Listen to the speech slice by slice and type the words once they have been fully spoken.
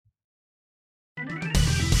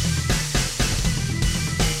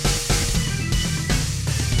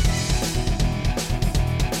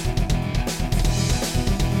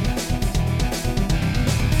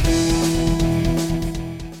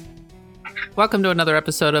Welcome to another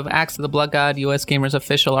episode of Axe of the Blood God, US Gamers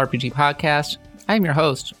official RPG podcast. I'm your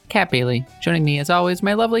host, Kat Bailey. Joining me, as always,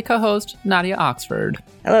 my lovely co-host, Nadia Oxford.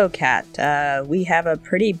 Hello, Kat. We have a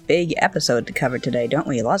pretty big episode to cover today, don't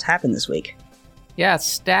we? A lot's happened this week. Yeah,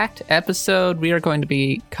 stacked episode. We are going to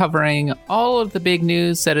be covering all of the big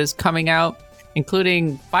news that is coming out,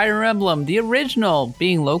 including Fire Emblem, the original,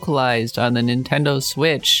 being localized on the Nintendo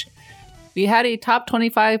Switch. We had a top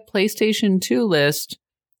 25 PlayStation 2 list,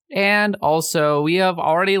 and also we have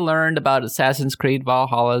already learned about Assassin's Creed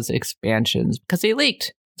Valhalla's expansions because they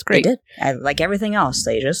leaked. It's great. They did. Like everything else,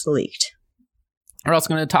 they just leaked. We're also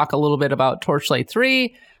going to talk a little bit about Torchlight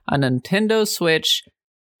 3 on Nintendo Switch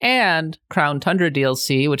and Crown Tundra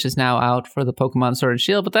DLC, which is now out for the Pokemon Sword and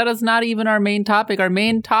Shield. But that is not even our main topic. Our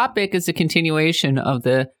main topic is the continuation of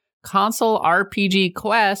the console RPG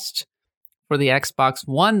quest for the Xbox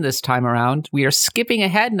One this time around. We are skipping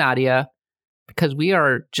ahead, Nadia, because we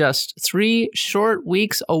are just 3 short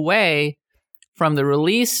weeks away from the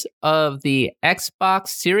release of the Xbox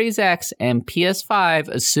Series X and PS5,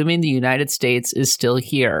 assuming the United States is still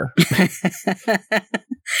here.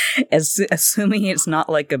 Assuming it's not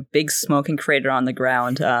like a big smoking crater on the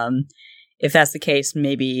ground. If that's the case,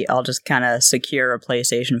 maybe I'll just kind of secure a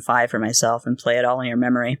PlayStation 5 for myself and play it all in your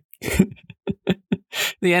memory.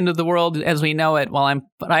 The end of the world as we know it.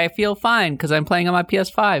 But I feel fine because I'm playing on my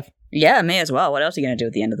PS5. Yeah, may as well. What else are you going to do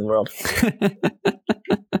at the end of the world?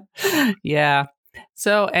 Yeah.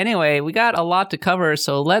 So anyway, we got a lot to cover,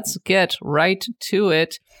 so let's get right to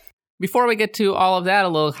it. Before we get to all of that, a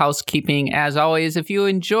little housekeeping. As always, if you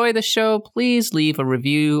enjoy the show, please leave a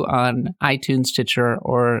review on iTunes, Stitcher,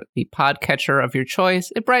 or the podcatcher of your choice.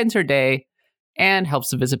 It brightens your day and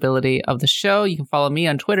helps the visibility of the show. You can follow me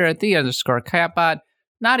on Twitter at @the_catbot.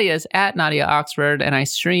 Nadia is at Nadia Oxford, and I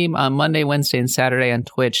stream on Monday, Wednesday, and Saturday on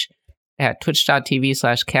Twitch at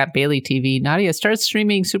twitch.tv/CatBaileyTV. Nadia started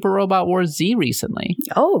streaming Super Robot Wars Z recently.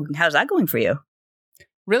 Oh, how's that going for you?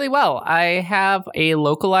 Really well. I have a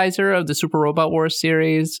localizer of the Super Robot Wars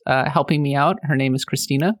series helping me out. Her name is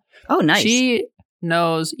Christina. Oh, nice. She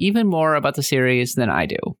knows even more about the series than I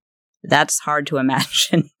do. That's hard to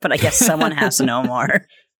imagine, but I guess someone has to know more.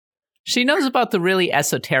 She knows about the really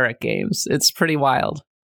esoteric games. It's pretty wild.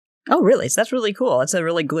 Oh, really? So that's really cool. That's a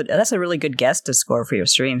really good guest to score for your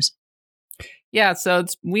streams. Yeah, so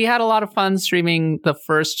we had a lot of fun streaming the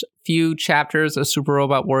first few chapters of Super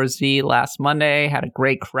Robot Wars Z last Monday. Had a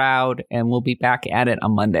great crowd, and we'll be back at it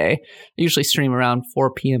on Monday. I usually stream around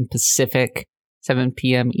 4 p.m. Pacific, 7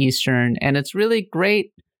 p.m. Eastern, and it's really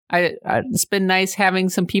great. It's been nice having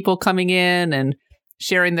some people coming in and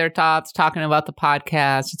sharing their thoughts, talking about the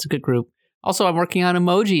podcast. It's a good group. Also, I'm working on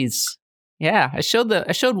emojis. Yeah, I showed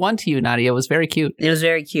one to you, Nadia. It was very cute. It was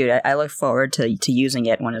very cute. I look forward to using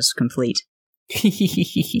it when it's complete.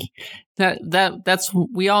 That's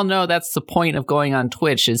we all know that's the point of going on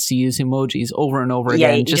Twitch is to use emojis over and over again.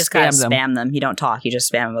 Yeah, you just gotta spam them. You don't talk, you just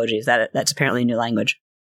spam emojis. That's apparently a new language.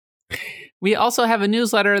 We also have a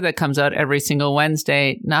newsletter that comes out every single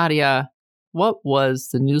Wednesday. Nadia, what was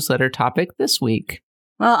the newsletter topic this week?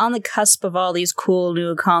 Well, on the cusp of all these cool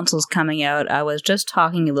new consoles coming out, I was just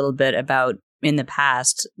talking a little bit about, in the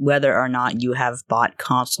past, whether or not you have bought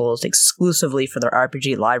consoles exclusively for their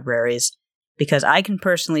RPG libraries. Because I can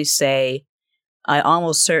personally say I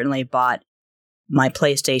almost certainly bought my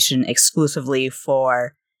PlayStation exclusively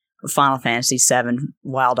for Final Fantasy VII,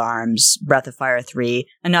 Wild Arms, Breath of Fire 3.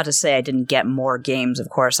 And not to say I didn't get more games. Of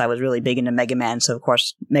course, I was really big into Mega Man, so of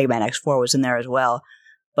course Mega Man X4 was in there as well.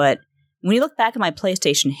 But when you look back at my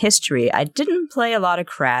PlayStation history, I didn't play a lot of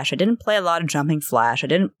Crash. I didn't play a lot of Jumping Flash. I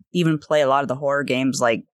didn't even play a lot of the horror games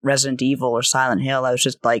like Resident Evil or Silent Hill. I was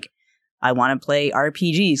just like, I want to play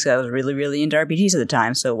RPGs, so I was really, really into RPGs at the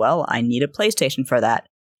time, so, well, I need a PlayStation for that.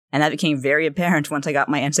 And that became very apparent once I got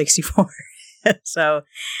my N64. So,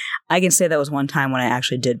 I can say that was one time when I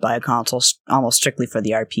actually did buy a console almost strictly for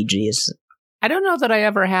the RPGs. I don't know that I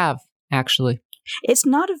ever have, actually. It's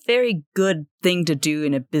not a very good thing to do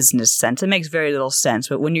in a business sense. It makes very little sense,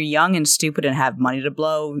 but when you're young and stupid and have money to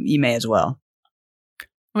blow, you may as well.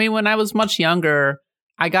 I mean, when I was much younger,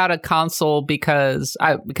 I got a console because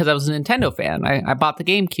I was a Nintendo fan. I bought the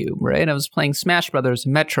GameCube, right? I was playing Smash Brothers,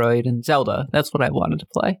 Metroid, and Zelda. That's what I wanted to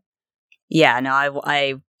play. Yeah, no,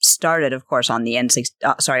 I started, of course, on the on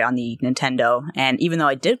the Nintendo, and even though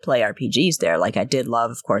I did play RPGs there, like I did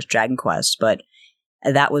love, of course, Dragon Quest, but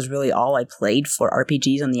that was really all I played for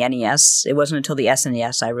RPGs on the NES. It wasn't until the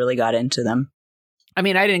SNES I really got into them. I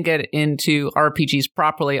mean, I didn't get into RPGs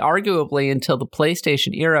properly, arguably, until the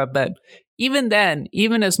PlayStation era, but even then,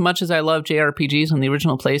 even as much as I love JRPGs on the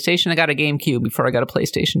original PlayStation, I got a GameCube before I got a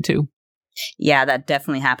PlayStation 2. Yeah, that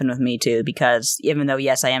definitely happened with me too, because even though,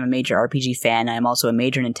 yes, I am a major RPG fan, I'm also a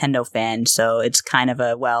major Nintendo fan, so it's kind of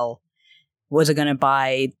a, well, was I going to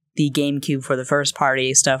buy the GameCube for the first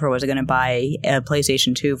party stuff, or was I going to buy a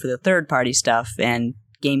PlayStation 2 for the third party stuff? And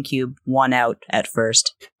GameCube won out at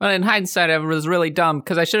first. Well, in hindsight, I was really dumb,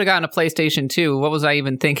 because I should have gotten a PlayStation 2. What was I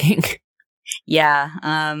even thinking? Yeah,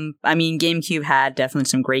 I mean, GameCube had definitely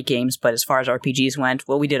some great games, but as far as RPGs went,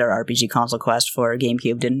 well, we did our RPG console quest for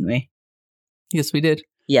GameCube, didn't we? Yes, we did.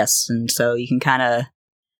 Yes, and so you can kind of,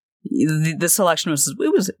 the selection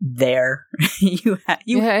was there. It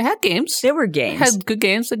had games. There were games. It had good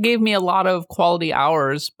games. It gave me a lot of quality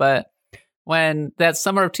hours, but when that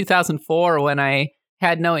summer of 2004, when I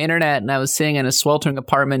had no internet and I was sitting in a sweltering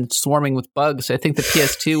apartment swarming with bugs, I think the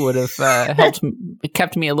PS2 would have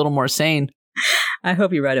kept me a little more sane. I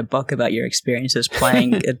hope you write a book about your experiences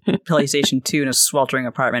playing a PlayStation 2 in a sweltering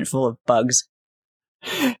apartment full of bugs.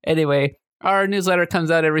 Anyway, our newsletter comes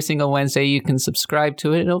out every single Wednesday. You can subscribe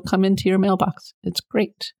to it. It'll come into your mailbox. It's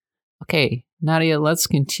great. Okay, Nadia, let's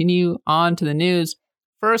continue on to the news.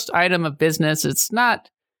 First item of business. It's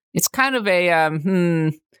kind of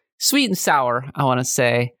a sweet and sour, I want to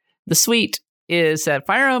say. The sweet is that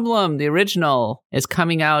Fire Emblem, the original, is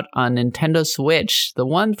coming out on Nintendo Switch, the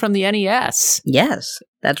one from the NES. Yes,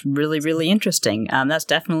 that's really, really interesting. That's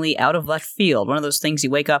definitely out of left field. One of those things you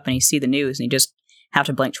wake up and you see the news and you just have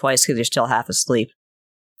to blink twice because you're still half asleep.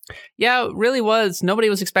 Yeah, it really was. Nobody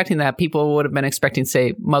was expecting that. People would have been expecting,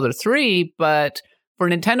 say, Mother 3, but for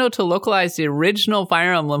Nintendo to localize the original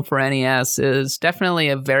Fire Emblem for NES is definitely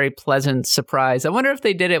a very pleasant surprise. I wonder if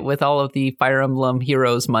they did it with all of the Fire Emblem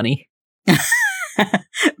Heroes money.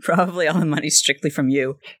 Probably all the money strictly from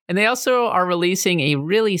you. And they also are releasing a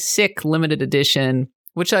really sick limited edition,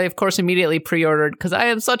 which I, of course, immediately pre-ordered because I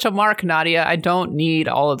am such a mark, Nadia. I don't need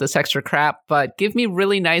all of this extra crap, but give me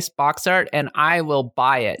really nice box art and I will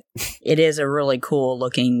buy it. It is a really cool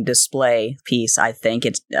looking display piece, I think.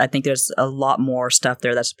 I think there's a lot more stuff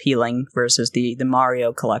there that's appealing versus the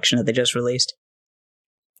Mario collection that they just released.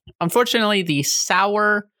 Unfortunately, the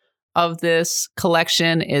sour of this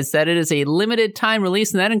collection is that it is a limited time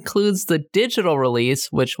release, and that includes the digital release,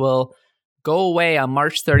 which will go away on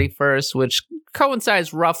March 31st, which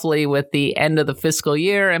coincides roughly with the end of the fiscal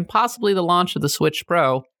year and possibly the launch of the Switch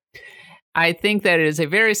Pro. I think that it is a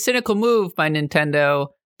very cynical move by Nintendo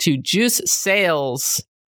to juice sales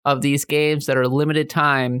of these games that are limited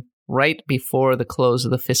time right before the close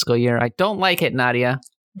of the fiscal year. I don't like it, Nadia.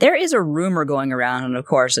 There is a rumor going around, and of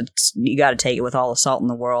course, you got to take it with all the salt in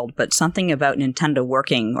the world, but something about Nintendo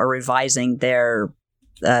working or revising their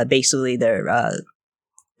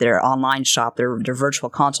online shop, their virtual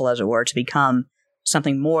console, as it were, to become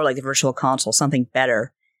something more like the virtual console, something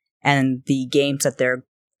better. And the games that they're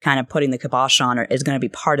kind of putting the kibosh on is going to be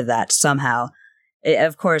part of that somehow.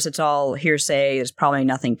 Of course, it's all hearsay. There's probably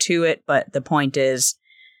nothing to it. But the point is,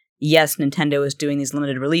 yes, Nintendo is doing these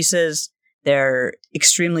limited releases. They're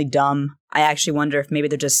extremely dumb. I actually wonder if maybe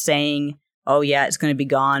they're just saying, oh yeah, it's going to be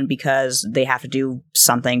gone because they have to do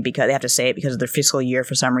something, because they have to say it because of their fiscal year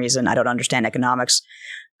for some reason. I don't understand economics.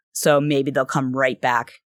 So maybe they'll come right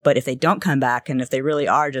back. But if they don't come back, and if they really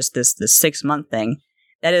are just this 6-month thing,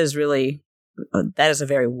 that is a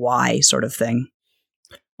very why sort of thing.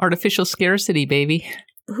 Artificial scarcity, baby.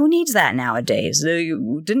 Who needs that nowadays?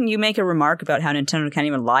 Didn't you make a remark about how Nintendo can't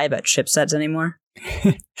even lie about chipsets anymore?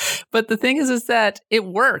 But the thing is that it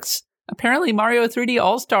works. Apparently, Mario 3D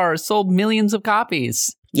All-Stars sold millions of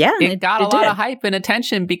copies. Yeah, it got a lot of hype and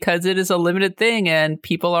attention because it is a limited thing and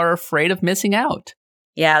people are afraid of missing out.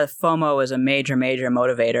 Yeah, the FOMO is a major, major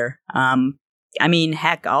motivator. I mean,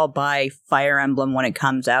 heck, I'll buy Fire Emblem when it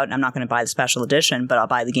comes out. I'm not going to buy the special edition, but I'll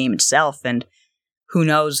buy the game itself. And who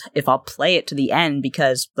knows if I'll play it to the end,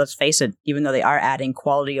 because let's face it, even though they are adding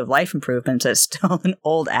quality of life improvements, it's still an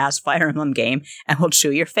old-ass Fire Emblem game and will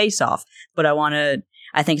chew your face off. But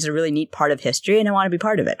I think it's a really neat part of history, and I want to be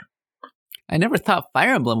part of it. I never thought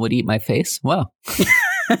Fire Emblem would eat my face. Well.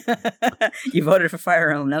 You voted for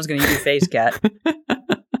Fire Emblem. That was going to eat your face, Kat.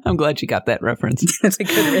 I'm glad you got that reference.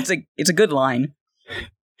 It's a good line.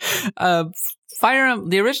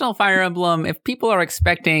 The original Fire Emblem, if people are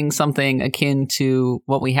expecting something akin to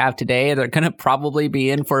what we have today, they're going to probably be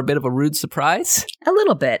in for a bit of a rude surprise. A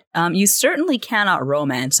little bit. You certainly cannot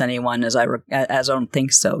romance anyone, as I don't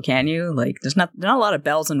think so, can you? Like, there's not a lot of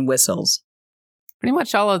bells and whistles. Pretty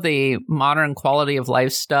much all of the modern quality of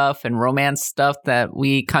life stuff and romance stuff that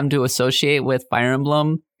we come to associate with Fire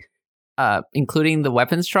Emblem including the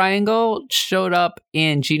weapons triangle, showed up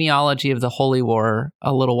in Genealogy of the Holy War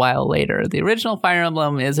a little while later. The original Fire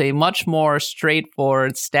Emblem is a much more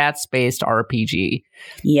straightforward, stats-based RPG.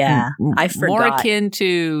 Yeah, I forgot. More akin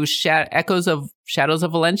to Echoes of Shadows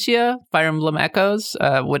of Valencia, Fire Emblem Echoes,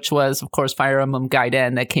 which was, of course, Fire Emblem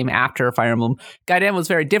Gaiden that came after Fire Emblem. Gaiden was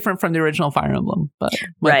very different from the original Fire Emblem, but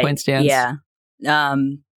my point stands. Yeah.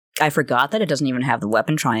 I forgot that it doesn't even have the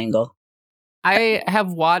weapon triangle. I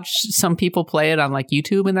have watched some people play it on like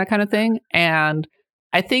YouTube and that kind of thing. And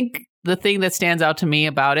I think the thing that stands out to me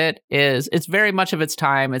about it is it's very much of its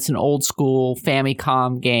time. It's an old school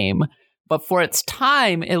Famicom game. But for its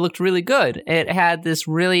time, it looked really good. It had this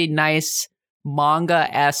really nice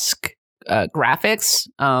manga-esque graphics.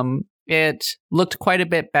 It looked quite a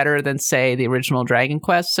bit better than, say, the original Dragon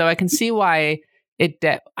Quest. So I can see why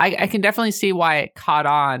I can definitely see why it caught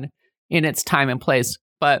on in its time and place.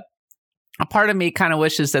 But a part of me kind of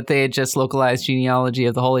wishes that they had just localized Genealogy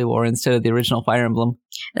of the Holy War instead of the original Fire Emblem.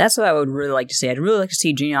 That's what I would really like to see. I'd really like to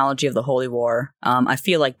see Genealogy of the Holy War. I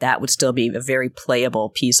feel like that would still be a very playable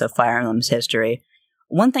piece of Fire Emblem's history.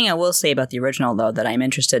 One thing I will say about the original, though, that I'm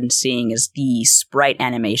interested in seeing is the sprite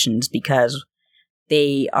animations, because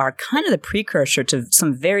they are kind of the precursor to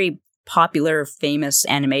some very popular, famous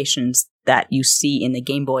animations that you see in the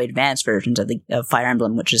Game Boy Advance versions of Fire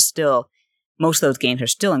Emblem, which is still, most of those games are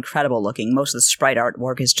still incredible looking. Most of the sprite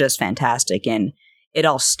artwork is just fantastic, and it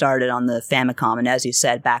all started on the Famicom, and as you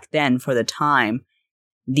said, back then, for the time,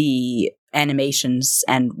 the animations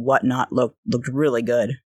and whatnot looked really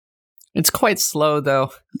good. It's quite slow,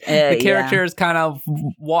 though. The characters kind of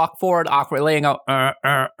walk forward awkwardly and go,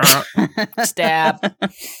 stab.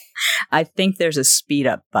 I think there's a speed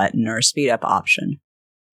up button or a speed up option.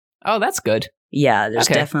 Oh, that's good. Yeah, there's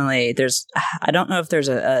definitely, I don't know if there's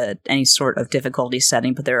any sort of difficulty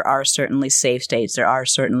setting, but there are certainly save states. There are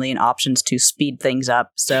certainly options to speed things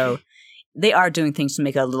up. So they are doing things to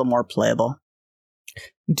make it a little more playable.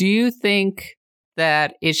 Do you think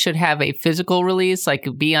that it should have a physical release, like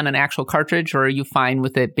be on an actual cartridge, or are you fine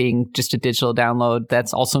with it being just a digital download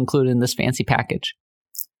that's also included in this fancy package?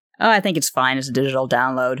 Oh, I think it's fine as a digital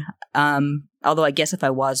download. Although I guess if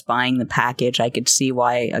I was buying the package, I could see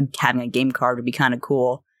why having a game card would be kind of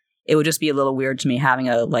cool. It would just be a little weird to me having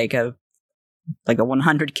a 100K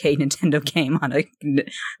Nintendo game on a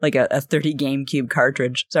 30 GameCube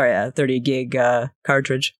cartridge. Sorry, a 30 gig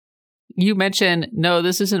cartridge. You mentioned, no,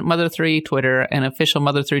 this isn't Mother 3 Twitter. An official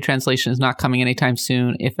Mother 3 translation is not coming anytime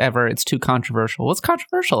soon. If ever, it's too controversial. What's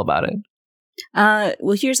controversial about it?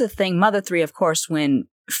 Well, here's the thing. Mother 3, of course, when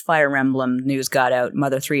Fire Emblem news got out,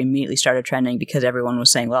 Mother 3 immediately started trending because everyone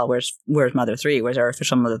was saying, well, where's Mother 3? Where's our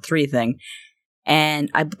official Mother 3 thing?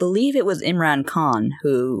 And I believe it was Imran Khan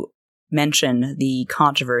who mentioned the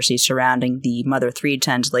controversy surrounding the Mother 3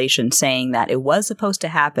 translation, saying that it was supposed to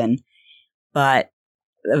happen, but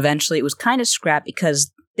eventually it was kind of scrapped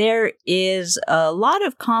because there is a lot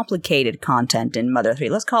of complicated content in Mother 3.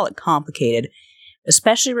 Let's call it complicated,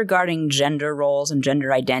 especially regarding gender roles and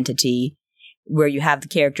gender identity, where you have the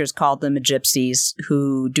characters called them gypsies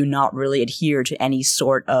who do not really adhere to any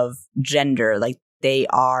sort of gender. Like they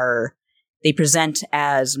present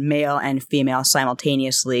as male and female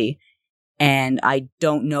simultaneously. And I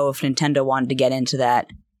don't know if Nintendo wanted to get into that.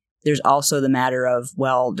 There's also the matter of,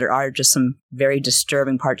 well, there are just some very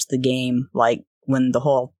disturbing parts of the game, like when the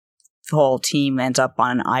whole team ends up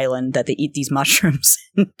on an island that they eat these mushrooms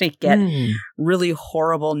and they get really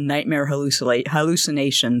horrible nightmare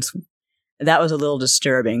hallucinations. That was a little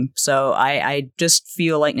disturbing. So I just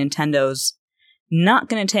feel like Nintendo's not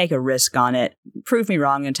going to take a risk on it. Prove me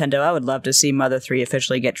wrong, Nintendo. I would love to see Mother 3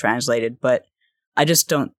 officially get translated, but I just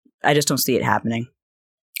don't see it happening.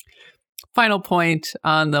 Final point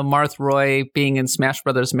on the Marth Roy being in Smash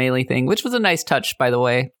Brothers Melee thing, which was a nice touch, by the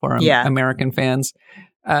way, for American fans.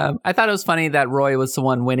 I thought it was funny that Roy was the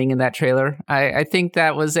one winning in that trailer. I think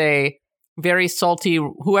that was a very salty,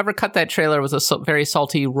 whoever cut that trailer was a very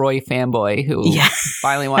salty Roy fanboy who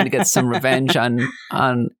finally wanted to get some revenge on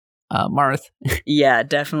Marth. Yeah,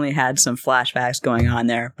 definitely had some flashbacks going on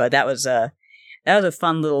there, but that was a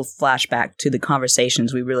fun little flashback to the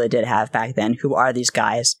conversations we really did have back then. Who are these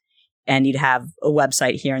guys? And you'd have a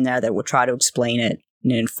website here and there that would try to explain it.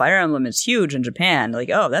 And Fire Emblem is huge in Japan. Like,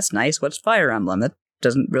 oh, that's nice. What's Fire Emblem? That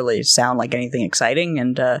doesn't really sound like anything exciting.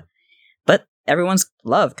 And but everyone's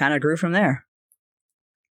love kind of grew from there.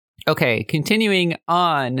 Okay, continuing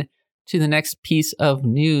on to the next piece of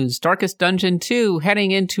news. Darkest Dungeon 2 heading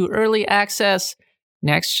into early access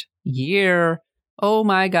next year. Oh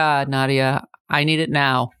my God, Nadia. I need it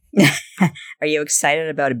now. Are you excited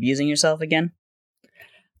about abusing yourself again?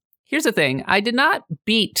 here's the thing. I did not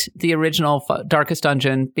beat the original Darkest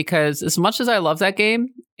Dungeon because as much as I love that game,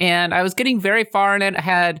 and I was getting very far in it, I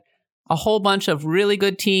had a whole bunch of really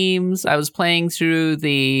good teams. I was playing through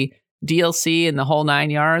the DLC and the whole 9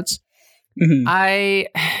 yards. There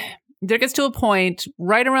gets to a point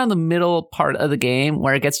right around the middle part of the game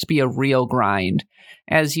where it gets to be a real grind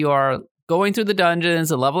as you are going through the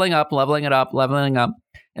dungeons and leveling up.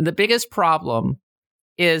 And the biggest problem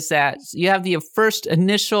is that you have the first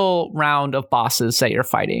initial round of bosses that you're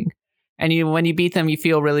fighting. And when you beat them, you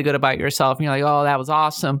feel really good about yourself. And you're like, oh, that was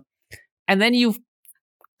awesome. And then you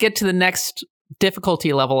get to the next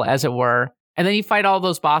difficulty level, as it were. And then you fight all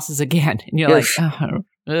those bosses again. And you're like,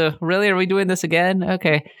 really? Are we doing this again?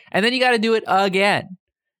 Okay. And then you got to do it again.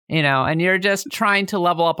 And you're just trying to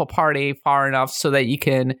level up a party far enough so that you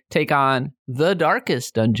can take on the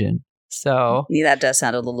Darkest Dungeon. So yeah, that does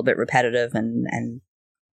sound a little bit repetitive and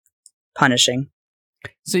punishing.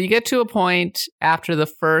 So you get to a point after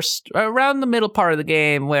around the middle part of the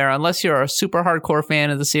game where, unless you're a super hardcore fan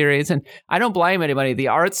of the series, and I don't blame anybody, the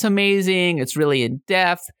art's amazing, it's really in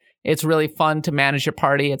depth, it's really fun to manage your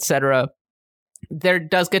party, etc. There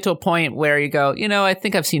does get to a point where you go, I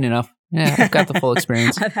think I've seen enough. Yeah, I've got the full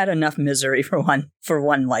experience. I've had enough misery for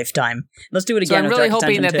one lifetime. Let's do it again. So I'm really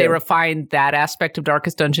hoping that they refine that aspect of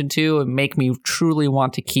Darkest Dungeon 2 and make me truly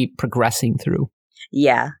want to keep progressing through.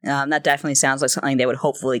 Yeah, that definitely sounds like something they would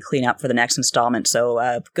hopefully clean up for the next installment.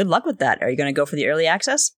 So good luck with that. Are you going to go for the early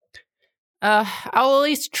access? I'll at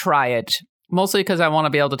least try it. Mostly because I want to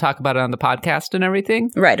be able to talk about it on the podcast and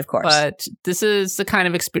everything. Right, of course. But this is the kind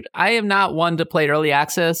of experience. I am not one to play early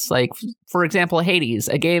access. Like, for example, Hades,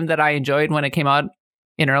 a game that I enjoyed when it came out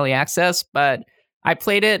in early access. But I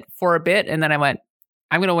played it for a bit and then I went,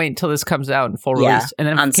 I'm going to wait until this comes out in full release. And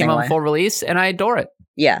then it came out in full release and I adore it.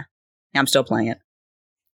 Yeah, I'm still playing it.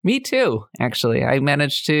 Me too, actually. I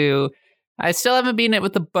still haven't beaten it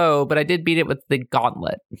with the bow, but I did beat it with the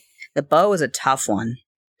gauntlet. The bow is a tough one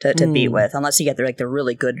to beat with, unless you get the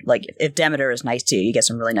really good, if Demeter is nice to you, you get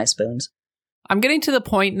some really nice spoons. I'm getting to the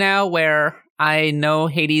point now where I know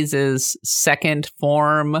Hades' second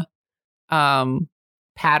form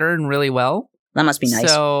pattern really well. That must be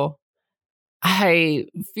nice. So I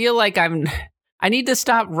feel like I need to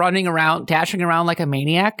stop running around, dashing around like a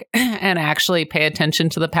maniac and actually pay attention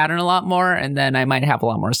to the pattern a lot more, and then I might have a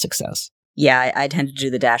lot more success. Yeah, I tend to do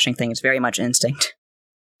the dashing thing. It's very much instinct.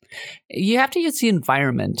 You have to use the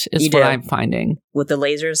environment, is what I'm finding. With the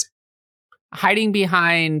lasers? Hiding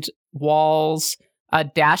behind walls,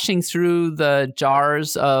 dashing through the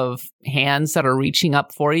jars of hands that are reaching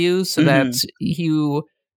up for you so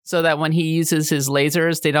that when he uses his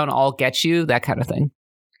lasers, they don't all get you, that kind of thing.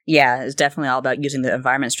 Yeah, it's definitely all about using the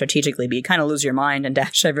environment strategically, but you kind of lose your mind and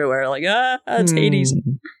dash everywhere like, it's Hades.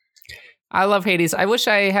 I love Hades. I wish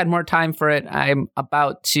I had more time for it. I'm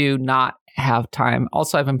about to not have time.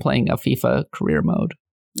 Also, I've been playing a FIFA career mode.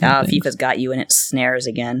 FIFA's got you in its snares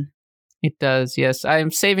again. It does, yes.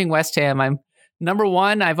 I'm saving West Ham. I'm number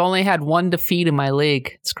 1. I've only had 1 defeat in my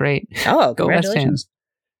league. It's great. Oh, congratulations.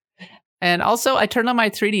 West Ham. And also, I turned on my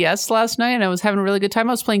 3DS last night and I was having a really good time.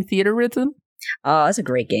 I was playing Theater Rhythm. Oh, that's a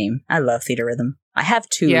great game. I love Theater Rhythm. I have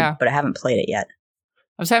 2, but I haven't played it yet.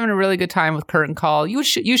 I was having a really good time with Curtain Call. You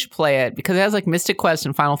should play it because it has Mystic Quest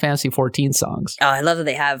and Final Fantasy 14 songs. Oh, I love that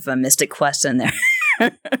they have Mystic Quest in there.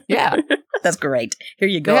 Yeah. That's great. Here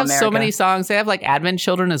you go, They have America. so many songs. They have Advent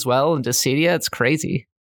Children as well and Dissidia. It's crazy.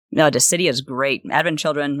 No, Dissidia is great. Advent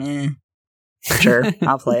Children, sure,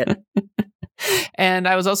 I'll play it. And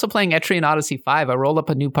I was also playing Etrian Odyssey 5. I rolled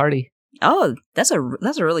up a new party. Oh, that's a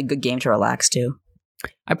really good game to relax to.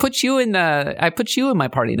 I put you in my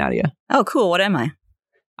party, Nadia. Oh, cool. What am I?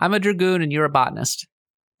 I'm a Dragoon and you're a botanist.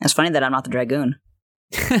 It's funny that I'm not the Dragoon.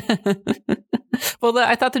 Well,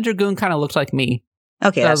 I thought the Dragoon kind of looked like me.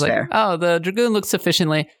 Okay, so that's fair. Oh, the Dragoon looks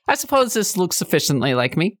sufficiently... I suppose this looks sufficiently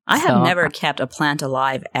like me. I have never kept a plant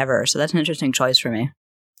alive ever, so that's an interesting choice for me.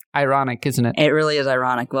 Ironic, isn't it? It really is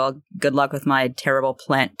ironic. Well, good luck with my terrible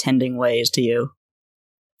plant tending ways to you.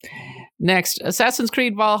 Next, Assassin's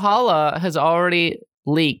Creed Valhalla has already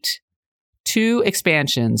leaked 2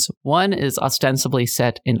 expansions. One is ostensibly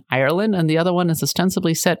set in Ireland, and the other one is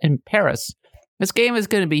ostensibly set in Paris. This game is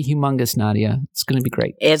going to be humongous, Nadia. It's going to be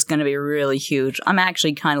great. It's going to be really huge. I'm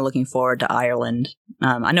actually kind of looking forward to Ireland.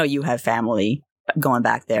 I know you have family going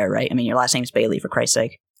back there, right? I mean, your last name's Bailey, for Christ's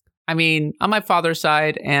sake. I mean, on my father's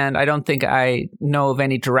side, and I don't think I know of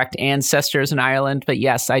any direct ancestors in Ireland, but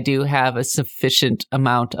yes, I do have a sufficient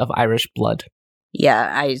amount of Irish blood. Yeah,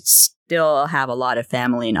 I still have a lot of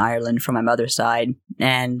family in Ireland from my mother's side,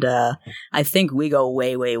 and I think we go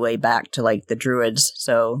way, way, way back to like the Druids.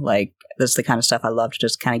 So like that's the kind of stuff I love to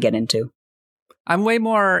just kind of get into. I'm way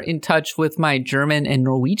more in touch with my German and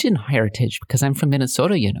Norwegian heritage because I'm from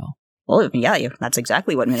Minnesota, you know. Well, yeah, that's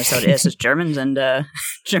exactly what Minnesota is. It's Germans and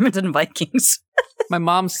Germans and Vikings. My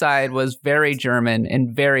mom's side was very German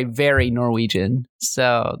and very, very Norwegian.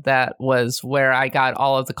 So that was where I got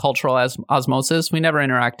all of the cultural osmosis. We never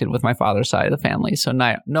interacted with my father's side of the family, so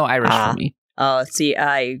no Irish for me. Oh, see,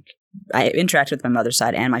 I interacted with my mother's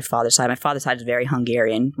side and my father's side. My father's side is very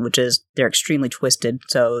Hungarian, which is, they're extremely twisted.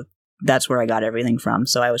 So that's where I got everything from.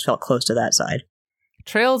 So I always felt close to that side.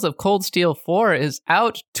 Trails of Cold Steel 4 is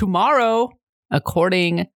out tomorrow,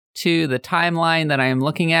 according to the timeline that I am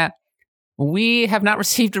looking at. We have not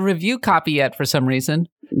received a review copy yet for some reason.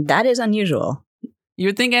 That is unusual. You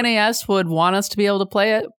would think NAS would want us to be able to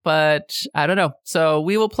play it, but I don't know. So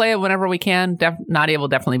we will play it whenever we can. Nadia will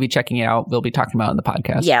definitely be checking it out. We'll be talking about it on the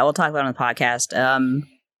podcast. Yeah, we'll talk about it on the podcast.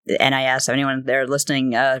 NIS, anyone there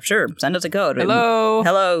listening, sure, send us a code.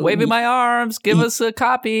 Hello. Waving my arms. Give us a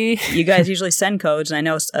copy. You guys usually send codes, and I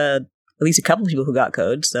know at least a couple of people who got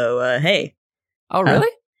codes, so hey. Oh, really?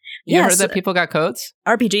 You heard that people got codes?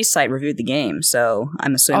 RPG site reviewed the game, so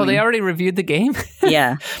I'm assuming. Oh, they already reviewed the game?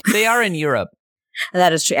 Yeah. They are in Europe.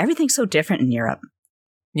 That is true. Everything's so different in Europe.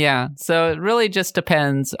 Yeah, so it really just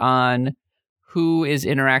depends on who is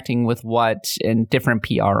interacting with what in different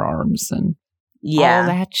PR arms and all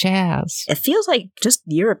that jazz. It feels like just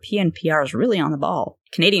European PR is really on the ball.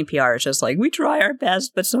 Canadian PR is just like, we try our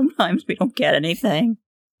best, but sometimes we don't get anything.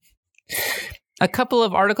 A couple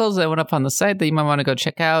of articles that went up on the site that you might want to go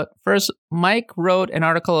check out. First, Mike wrote an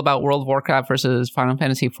article about World of Warcraft versus Final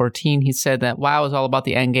Fantasy XIV. He said that WoW is all about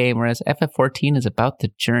the end game, whereas FF14 is about the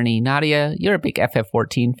journey. Nadia, you're a big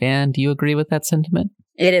FF14 fan. Do you agree with that sentiment?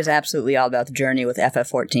 It is absolutely all about the journey with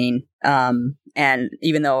FF14. And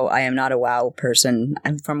even though I am not a WoW person,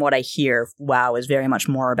 from what I hear, WoW is very much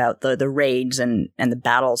more about the raids and the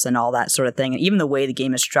battles and all that sort of thing. And even the way the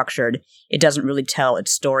game is structured, it doesn't really tell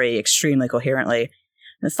its story extremely coherently.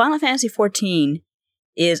 And Final Fantasy XIV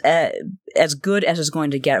is as good as it's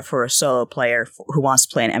going to get for a solo player who wants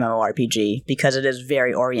to play an MMORPG, because it is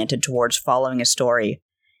very oriented towards following a story.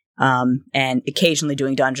 And occasionally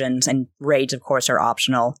doing dungeons, and raids, of course, are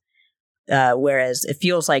optional. Whereas it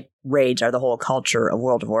feels like raids are the whole culture of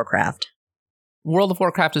World of Warcraft. World of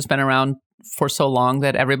Warcraft has been around for so long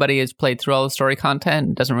that everybody has played through all the story content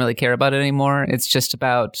and doesn't really care about it anymore. It's just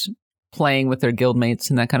about playing with their guildmates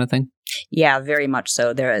and that kind of thing. Yeah, very much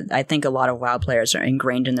so. I think a lot of WoW players are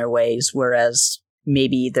ingrained in their ways, whereas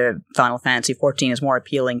maybe the Final Fantasy XIV is more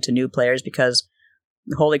appealing to new players because,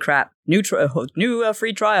 holy crap, new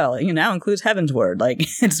free trial now includes Heavensward. Like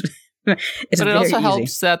it's but it also easy.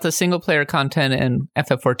 Helps that the single player content in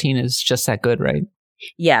FF14 is just that good, right?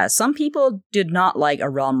 Yeah, some people did not like A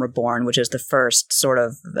Realm Reborn, which is the first sort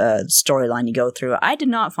of storyline you go through. I did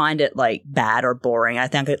not find it like bad or boring. I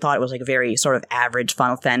thought it was like a very sort of average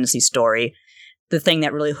Final Fantasy story. The thing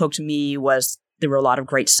that really hooked me was there were a lot of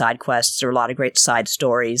great side quests. There were a lot of great side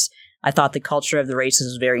stories. I thought the culture of the races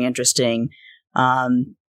was very interesting.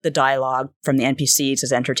 The dialogue from the NPCs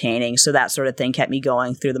is entertaining, so that sort of thing kept me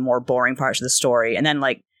going through the more boring parts of the story. And then,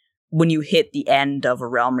 like, when you hit the end of A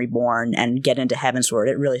Realm Reborn and get into Heavensward,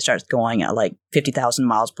 it really starts going at, like, 50,000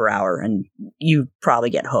 miles per hour, and you probably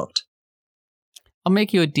get hooked. I'll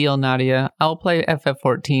make you a deal, Nadia. I'll play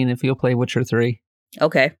FF14 if you'll play Witcher 3.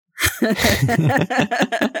 Okay.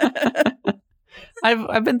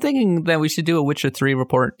 I've been thinking that we should do a Witcher 3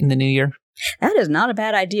 report in the new year. That is not a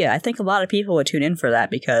bad idea. I think a lot of people would tune in for that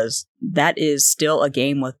because that is still a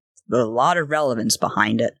game with a lot of relevance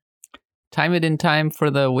behind it. Time it in time for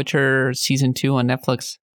the Witcher Season 2 on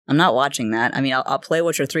Netflix. I'm not watching that. I mean, I'll play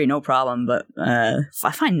Witcher 3, no problem, but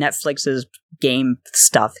I find Netflix's game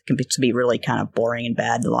stuff can be really kind of boring and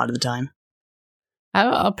bad a lot of the time.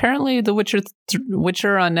 Apparently, the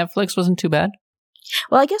Witcher on Netflix wasn't too bad.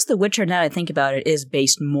 Well, I guess The Witcher, now that I think about it, is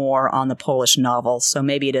based more on the Polish novel, so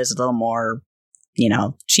maybe it is a little more,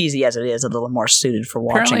 cheesy as it is, a little more suited for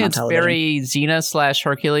watching on television. Apparently it's very Xena /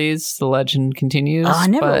 Hercules, the legend continues. Oh, I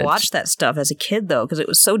never watched that stuff as a kid, though, because it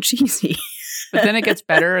was so cheesy. But then it gets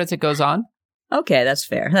better as it goes on. Okay, that's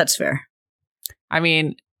fair. That's fair. I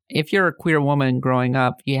mean, if you're a queer woman growing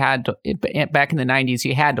up, you had to, back in the 90s,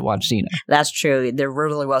 you had to watch Xena. That's true. There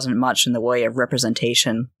really wasn't much in the way of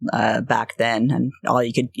representation back then, and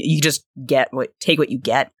you just take what you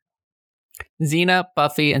get. Xena,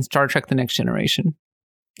 Buffy, and Star Trek: The Next Generation.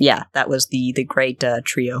 Yeah, that was the great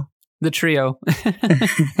trio. The trio.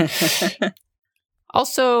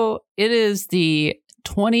 Also, it is the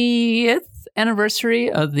 20th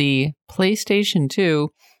anniversary of the PlayStation 2,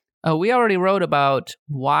 we already wrote about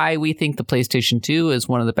why we think the PlayStation 2 is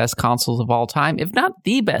one of the best consoles of all time, if not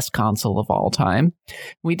the best console of all time.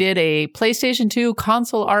 We did a PlayStation 2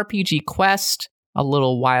 console RPG quest a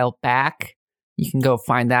little while back. You can go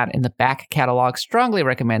find that in the back catalog. Strongly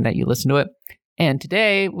recommend that you listen to it. And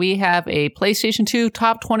today we have a PlayStation 2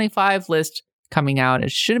 top 25 list coming out.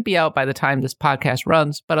 It shouldn't be out by the time this podcast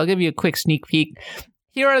runs, but I'll give you a quick sneak peek.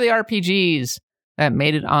 Here are the RPGs that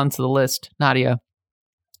made it onto the list. Nadia.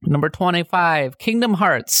 Number 25, Kingdom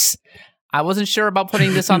Hearts. I wasn't sure about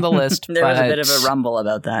putting this on the list. There was a bit of a rumble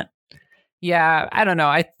about that. Yeah, I don't know.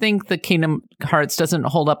 I think the Kingdom Hearts doesn't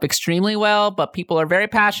hold up extremely well, but people are very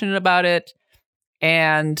passionate about it.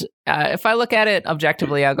 And if I look at it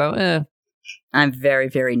objectively, I'll go, eh. I'm very,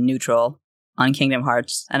 very neutral on Kingdom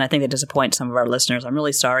Hearts, and I think that disappoints some of our listeners. I'm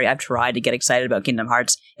really sorry. I've tried to get excited about Kingdom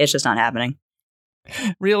Hearts. It's just not happening.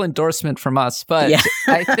 Real endorsement from us, but yeah.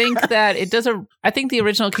 I think that I think the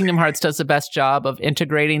original Kingdom Hearts does the best job of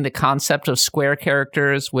integrating the concept of Square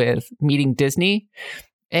characters with meeting Disney,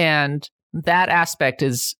 and that aspect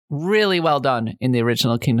is really well done in the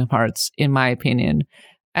original Kingdom Hearts, in my opinion.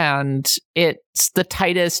 And it's the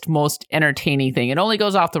tightest, most entertaining thing. It only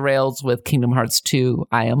goes off the rails with Kingdom Hearts 2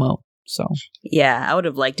 IMO. So yeah, I would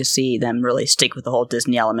have liked to see them really stick with the whole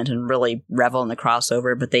Disney element and really revel in the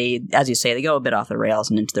crossover. But they, as you say, they go a bit off the rails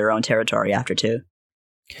and into their own territory after 2.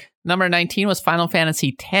 Number 19 was Final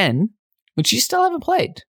Fantasy X, which you still haven't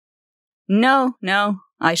played. No,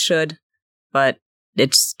 I should. But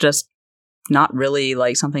it's just not really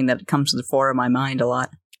like something that comes to the fore of my mind a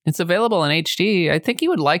lot. It's available in HD. I think you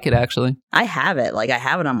would like it, actually. I have it. I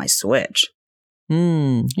have it on my Switch.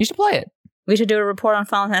 You should play it. We should do a report on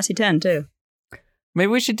Final Fantasy X, too. Maybe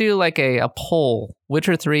we should do a poll.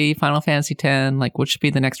 Witcher 3, Final Fantasy X, what should be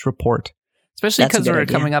the next report? Especially because we're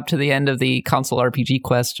coming up to the end of the console RPG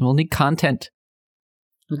quest. We'll need content.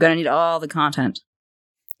 We're going to need all the content.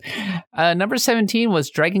 Number 17 was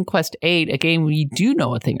Dragon Quest VIII, a game we do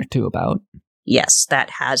know a thing or two about. Yes,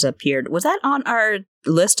 that has appeared. Was that on our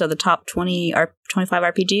list of the top 25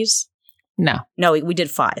 RPGs? No. No, we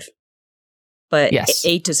did 5. But yes.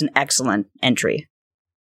 8 is an excellent entry.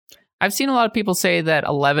 I've seen a lot of people say that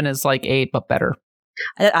 11 is like 8, but better.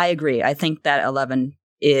 I agree. I think that 11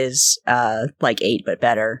 is like 8, but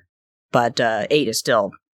better. But 8 is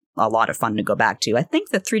still a lot of fun to go back to. I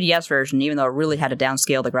think the 3DS version, even though it really had to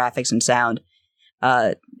downscale the graphics and sound,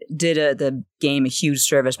 did the game a huge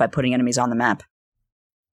service by putting enemies on the map.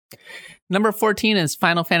 Number 14 is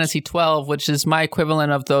Final Fantasy XII, which is my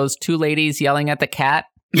equivalent of those two ladies yelling at the cat.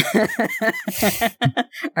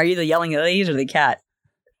 Are you the yelling ladies or the cat?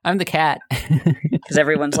 I'm the cat. Because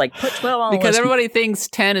everyone's like, put 12 on the Because list. everybody thinks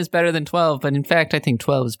 10 is better than 12, but in fact, I think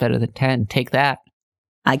 12 is better than 10. Take that.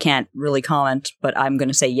 I can't really comment, but I'm going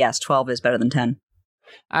to say yes, 12 is better than 10.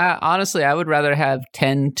 Honestly, I would rather have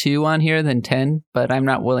 10-2 on here than 10, but I'm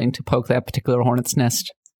not willing to poke that particular hornet's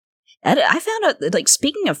nest. I found out,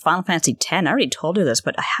 speaking of Final Fantasy X, I already told you this,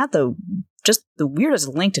 but I had the weirdest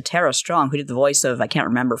link to Tara Strong, who did the voice of, I can't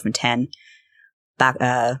remember, from 10, back,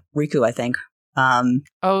 Riku, I think.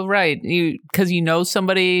 Oh, right. Because you know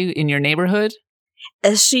somebody in your neighborhood?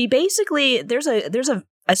 She basically, there's a,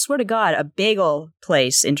 I swear to God, a bagel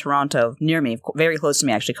place in Toronto near me, very close to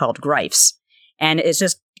me actually, called Greif's. And it's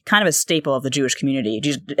just kind of a staple of the Jewish community.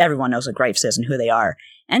 Everyone knows what Greif's is and who they are.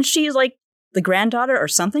 And she's like the granddaughter or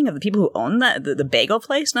something of the people who own the bagel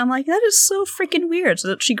place. And I'm like, that is so freaking weird.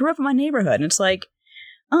 So she grew up in my neighborhood. And it's like,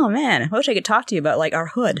 oh man, I wish I could talk to you about our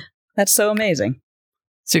hood. That's so amazing.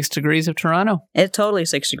 6 degrees of Toronto. It's totally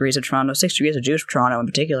 6 degrees of Toronto. 6 degrees of Jewish Toronto in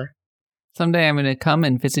particular. Someday I'm going to come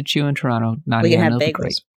and visit you in Toronto. We can have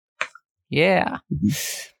bagels. Yeah. Mm-hmm.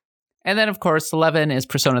 And then, of course, 11 is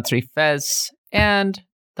Persona 3 Fez. And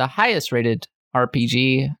the highest rated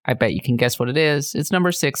RPG, I bet you can guess what it is. It's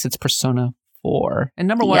number 6. It's Persona 4. And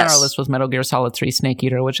number 1 on our list was Metal Gear Solid 3 Snake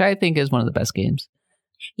Eater, which I think is one of the best games.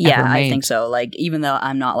 Yeah, I think so. Even though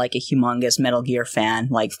I'm not a humongous Metal Gear fan,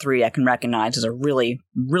 3 I can recognize as a really,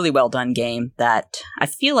 really well done game that I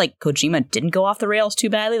feel like Kojima didn't go off the rails too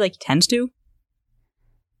badly like he tends to.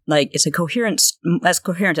 It's as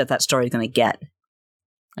coherent as that story is going to get.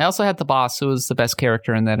 I also had the boss, who was the best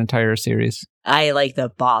character in that entire series. I like the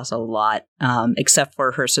boss a lot, except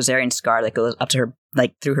for her cesarean scar that goes up to her,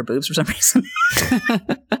 through her boobs for some reason.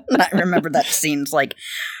 I remember that scene. It's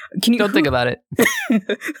can you don't think about it?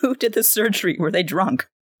 Who did the surgery? Were they drunk?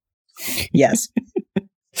 Yes.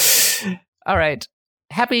 All right.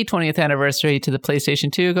 Happy 20th anniversary to the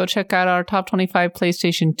PlayStation 2. Go check out our top 25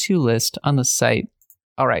 PlayStation 2 list on the site.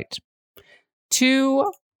 All right.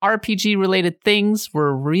 To RPG related things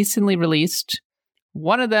were recently released.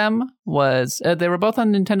 One of them was, they were both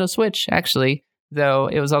on Nintendo Switch, actually, though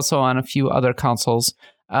it was also on a few other consoles.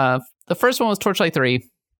 The first one was Torchlight 3,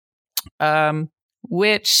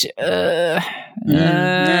 which,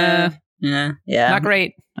 not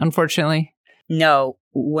great, unfortunately. No,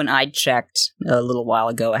 when I checked a little while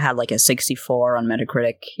ago, it had like a 64 on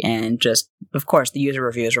Metacritic, and just, of course, the user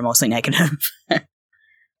reviews were mostly negative.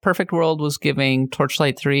 Perfect World was giving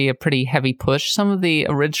Torchlight 3 a pretty heavy push. Some of the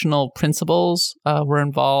original principals were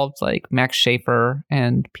involved, like Max Schaefer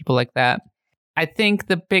and people like that. I think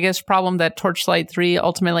the biggest problem that Torchlight 3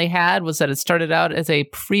 ultimately had was that it started out as a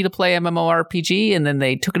free-to-play MMORPG, and then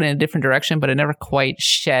they took it in a different direction, but it never quite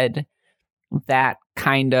shed that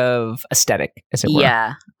kind of aesthetic, as it were.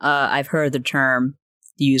 Yeah, I've heard the term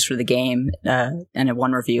used for the game in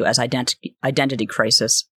one review as identity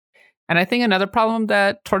crisis. And I think another problem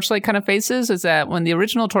that Torchlight kind of faces is that when the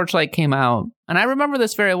original Torchlight came out, and I remember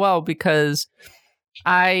this very well because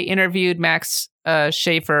I interviewed Max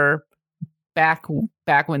Schaefer back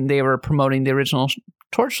when they were promoting the original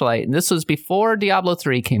Torchlight, and this was before Diablo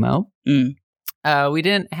 3 came out. We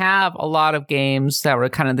didn't have a lot of games that were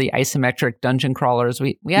kind of the isometric dungeon crawlers.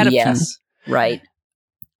 We had a few. Right.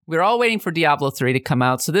 We were all waiting for Diablo 3 to come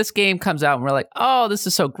out. So this game comes out and we're like, oh, this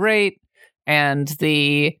is so great. And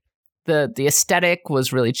the aesthetic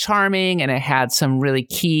was really charming, and it had some really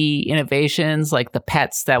key innovations like the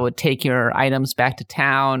pets that would take your items back to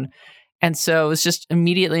town. And so it was just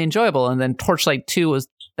immediately enjoyable. And then Torchlight 2 was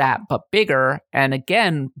that, but bigger, and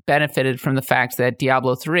again, benefited from the fact that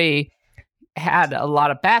Diablo 3 had a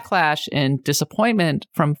lot of backlash and disappointment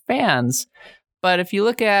from fans. But if you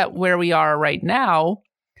look at where we are right now,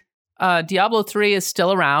 Diablo 3 is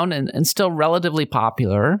still around and still relatively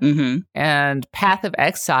popular. Mm-hmm. And Path of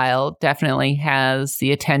Exile definitely has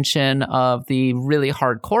the attention of the really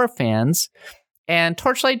hardcore fans. And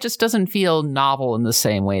Torchlight just doesn't feel novel in the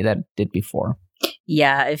same way that it did before.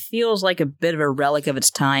 Yeah, it feels like a bit of a relic of its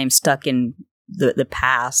time, stuck in the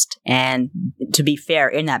past. And to be fair,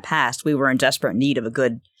 in that past, we were in desperate need of a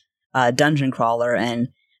good dungeon crawler. And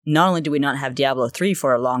not only do we not have Diablo 3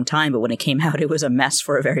 for a long time, but when it came out, it was a mess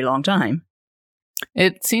for a very long time.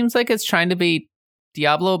 It seems like it's trying to be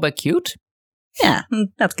Diablo, but cute. Yeah,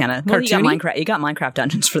 that's kind of... Well, you got Minecraft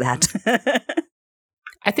dungeons for that.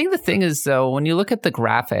 I think the thing is, though, when you look at the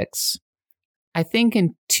graphics, I think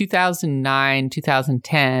in 2009,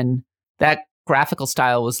 2010, that graphical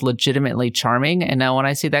style was legitimately charming. And now when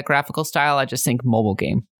I see that graphical style, I just think mobile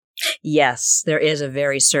game. Yes, there is a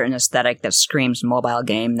very certain aesthetic that screams mobile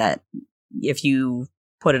game that if you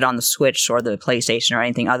put it on the Switch or the PlayStation or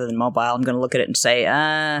anything other than mobile, I'm going to look at it and say,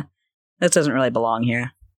 this doesn't really belong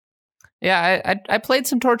here. Yeah, I played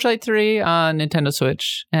some Torchlight 3 on Nintendo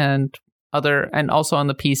Switch and also on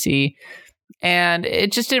the PC, and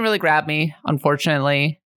it just didn't really grab me,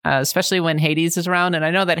 unfortunately, especially when Hades is around. And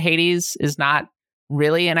I know that Hades is not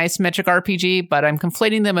really an isometric RPG, but I'm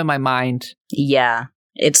conflating them in my mind. Yeah,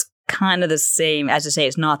 it's kind of the same. As I say,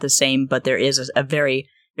 it's not the same, but there is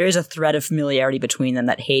a thread of familiarity between them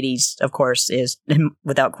that Hades, of course, is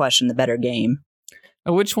without question the better game.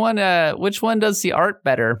 Which one does the art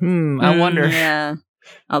better? I wonder. Yeah.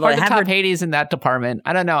 Although hard to top Hades in that department.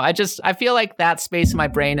 I don't know. I feel like that space in my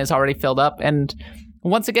brain is already filled up. And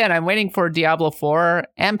once again, I'm waiting for Diablo 4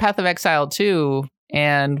 and Path of Exile 2,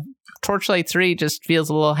 and Torchlight 3 just feels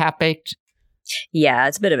a little half-baked. Yeah,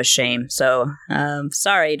 it's a bit of a shame. So,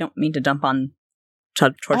 sorry, don't mean to dump on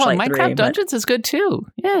Torchlight 3. Minecraft Dungeons is good too.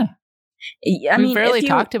 Yeah. We barely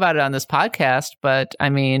talked about it on this podcast, but I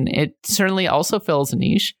mean, it certainly also fills a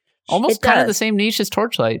niche. Almost kind of the same niche as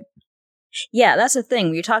Torchlight. Yeah, that's the thing.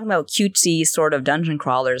 When you're talking about cutesy sort of dungeon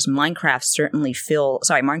crawlers, Minecraft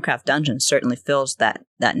Dungeons certainly fills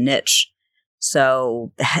that niche.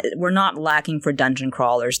 So we're not lacking for dungeon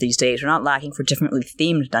crawlers these days. We're not lacking for differently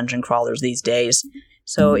themed dungeon crawlers these days.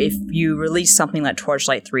 So if you release something like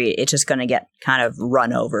Torchlight 3, it's just going to get kind of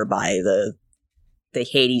run over by the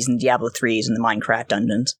Hades and Diablo 3s and the Minecraft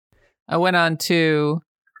dungeons. I went on to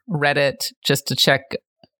Reddit just to check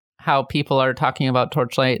how people are talking about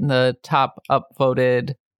Torchlight, and the top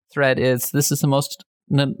upvoted thread is, "This is the most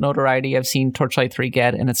notoriety I've seen Torchlight 3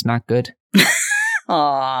 get, and it's not good."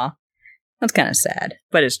 Aww. That's kind of sad,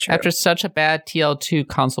 but it's true. After such a bad TL2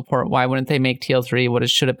 console port, why wouldn't they make TL3 what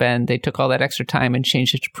it should have been? They took all that extra time and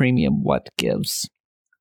changed it to premium. What gives?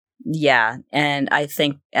 Yeah, and I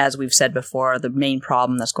think, as we've said before, the main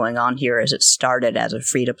problem that's going on here is it started as a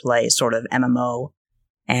free-to-play sort of MMO,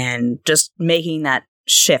 and just making that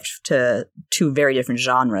shift to two very different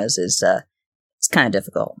genres is it's kind of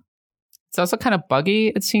difficult. It's also kind of buggy,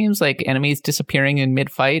 it seems, like enemies disappearing in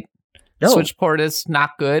mid-fight. Oh. Switch port is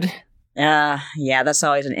not good. Yeah, that's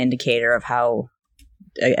always an indicator of how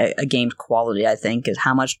a game's quality, I think, is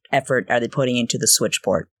how much effort are they putting into the Switch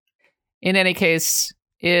port. In any case,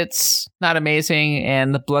 it's not amazing,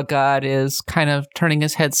 and the Blood God is kind of turning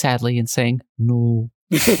his head sadly and saying, no.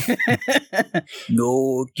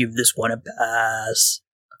 No, give this one a pass.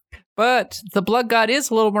 But the Blood God is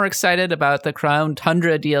a little more excited about the Crown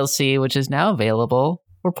Tundra DLC, which is now available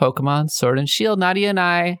for Pokemon Sword and Shield. Nadia and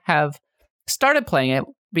I have started playing it.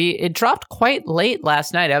 It dropped quite late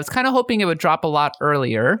last night. I was kind of hoping it would drop a lot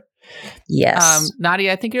earlier. Yes.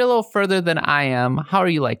 Nadia, I think you're a little further than I am. How are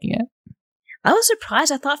you liking it? I was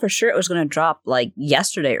surprised. I thought for sure it was going to drop like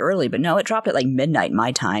yesterday early, but no, it dropped at like midnight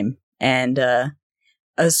my time. And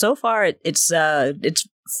so far, it's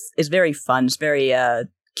very fun. It's very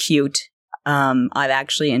cute. I'm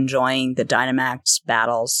actually enjoying the Dynamax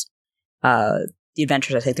battles, the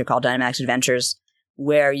adventures. I think they're called Dynamax Adventures,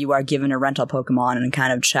 where you are given a rental Pokemon and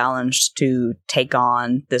kind of challenged to take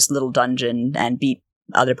on this little dungeon and beat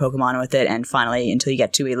other Pokemon with it, and finally until you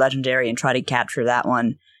get to a legendary and try to capture that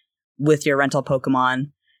one with your rental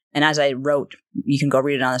Pokemon. And as I wrote, you can go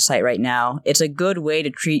read it on the site right now. It's a good way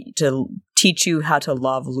to teach you how to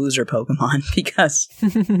love loser Pokemon, because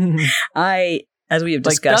as we have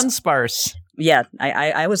discussed, like Dunsparce. Yeah,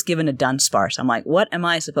 I was given a Dunsparce. I'm like, what am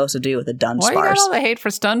I supposed to do with a Dunsparce? Why you got all the hate for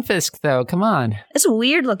Stunfisk, though? Come on. It's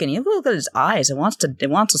weird looking. You look at his eyes. It wants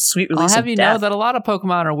a sweet release. I'll have of you death. know that a lot of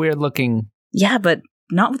Pokemon are weird looking. Yeah, but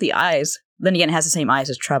not with the eyes. Then again, it has the same eyes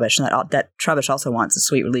as Trubbish, and that Trubbish also wants a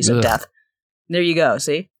sweet release of death. There you go.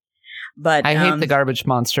 See, but I hate the garbage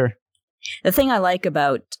monster. The thing I like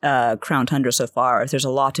about Crown Tundra so far is there's a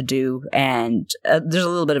lot to do, and there's a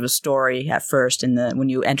little bit of a story at first when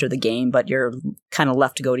you enter the game, but you're kind of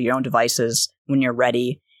left to go to your own devices when you're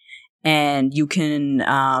ready. And you can,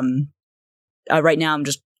 right now I'm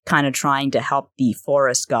just kind of trying to help the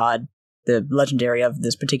Forest God, the legendary of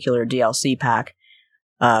this particular DLC pack,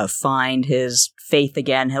 find his faith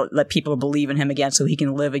again. He'll let people believe in him again so he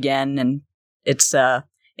can live again. And it's kind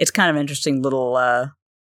of an interesting little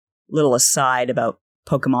aside about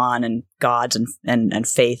Pokemon and gods and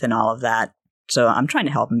faith and all of that. So I'm trying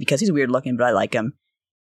to help him because he's weird looking, but I like him.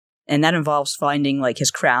 And that involves finding like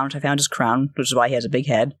his crown. I found his crown, which is why he has a big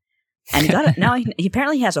head. And now he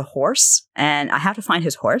apparently has a horse, and I have to find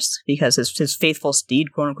his horse because his faithful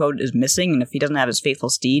steed, quote unquote, is missing. And if he doesn't have his faithful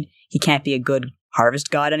steed, he can't be a good harvest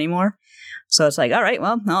god anymore. So it's like, all right,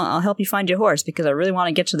 well, I'll help you find your horse because I really want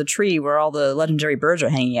to get to the tree where all the legendary birds are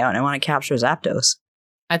hanging out, and I want to capture Zapdos.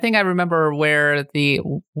 I think I remember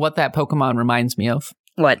what that Pokemon reminds me of.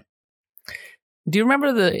 What? Do you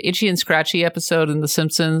remember the Itchy and Scratchy episode in The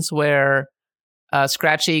Simpsons where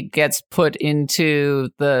Scratchy gets put into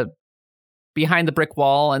behind the brick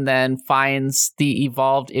wall and then finds the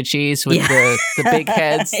evolved Itchies with the big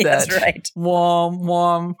heads that that's right.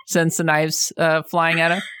 Wom sends the knives flying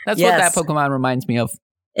at him? That's what that Pokemon reminds me of.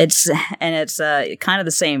 It's kind of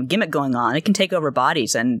the same gimmick going on. It can take over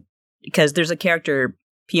bodies, and because there's a character,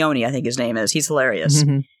 Peony, I think his name is. He's hilarious.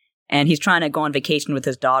 Mm-hmm. And he's trying to go on vacation with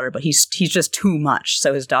his daughter, but he's just too much.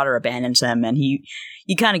 So his daughter abandons him, and you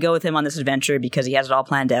kind of go with him on this adventure because he has it all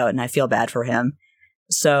planned out, and I feel bad for him.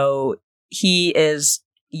 So he is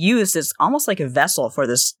used as almost like a vessel for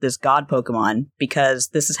this god Pokemon, because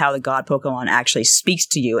this is how the god Pokemon actually speaks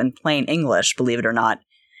to you in plain English, believe it or not.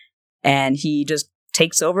 And he just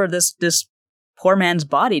takes over this poor man's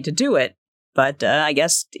body to do it. But I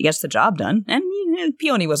guess he gets the job done. And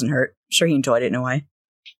Peony wasn't hurt. Sure, he enjoyed it in a way.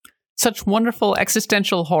 Such wonderful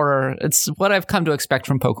existential horror. It's what I've come to expect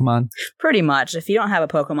from Pokemon. Pretty much. If you don't have a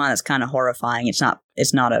Pokemon that's kind of horrifying, it's not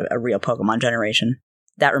a real Pokemon generation.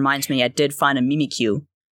 That reminds me, I did find a Mimikyu.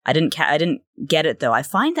 I didn't get it, though. I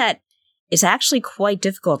find that it's actually quite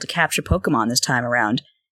difficult to capture Pokemon this time around.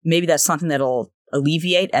 Maybe that's something that'll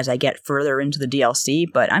alleviate as I get further into the DLC,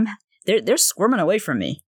 but they're squirming away from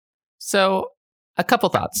me. So, a couple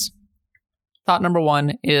thoughts. Thought number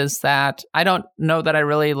one is that I don't know that I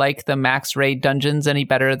really like the max raid dungeons any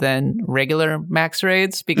better than regular max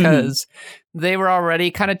raids, because they were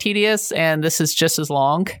already kind of tedious, and this is just as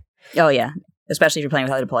long. Oh, yeah. Especially if you're playing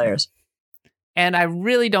with other players. And I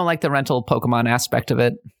really don't like the rental Pokemon aspect of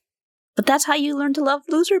it. But that's how you learn to love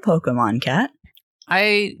loser Pokemon, Kat.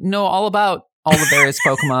 I know all about all the various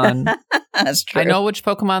Pokemon. That's true. I know which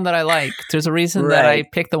Pokemon that I like. There's a reason that I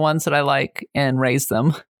pick the ones that I like and raise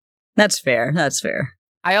them. That's fair.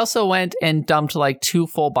 I also went and dumped like 2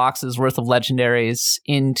 full boxes worth of legendaries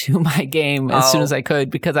into my game as soon as I could,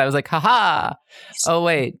 because I was like, haha. Oh,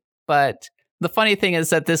 wait. But the funny thing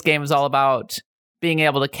is that this game is all about being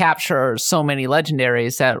able to capture so many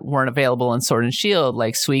legendaries that weren't available in Sword and Shield,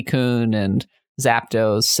 like Suicune and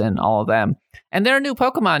Zapdos and all of them. And they're new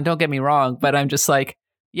Pokemon, don't get me wrong, but I'm just like,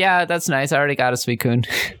 yeah, that's nice. I already got a Suicune.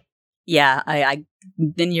 Yeah, I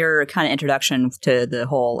in your kind of introduction to the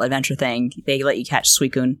whole adventure thing, they let you catch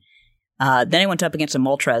Suicune. Then I went up against a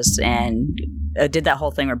Moltres and did that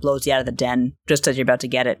whole thing where it blows you out of the den just as you're about to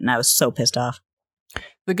get it, and I was so pissed off.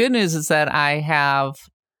 The good news is that I have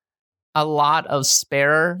a lot of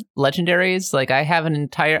spare legendaries. Like I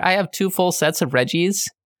have 2 full sets of Regis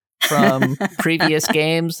from previous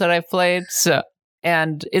games that I've played. So,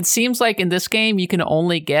 and it seems like in this game you can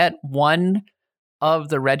only get one of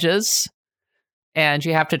the Regis, and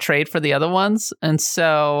you have to trade for the other ones. And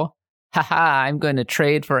so, I'm going to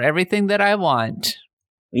trade for everything that I want.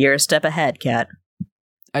 You're a step ahead, Kat.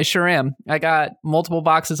 I sure am. I got multiple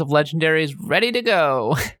boxes of legendaries ready to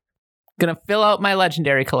go. Gonna fill out my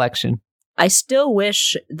legendary collection. I still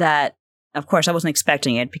wish that, of course, I wasn't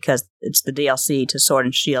expecting it because it's the DLC to Sword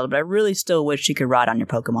and Shield, but I really still wish you could ride on your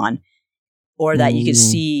Pokemon. Or that you could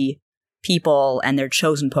see people and their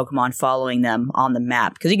chosen Pokemon following them on the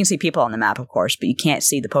map. Because you can see people on the map, of course, but you can't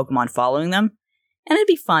see the Pokemon following them. And it'd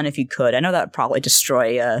be fun if you could. I know that would probably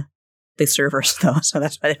destroy the servers, though, so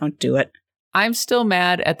that's why they don't do it. I'm still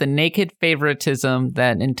mad at the naked favoritism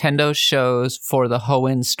that Nintendo shows for the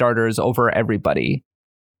Hoenn starters over everybody.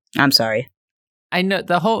 I'm sorry. I know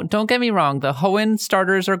don't get me wrong, the Hoenn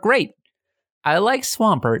starters are great. I like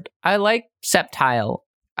Swampert. I like Sceptile.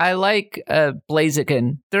 I like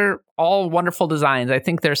Blaziken. They're all wonderful designs. I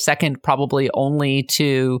think they're second probably only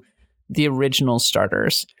to the original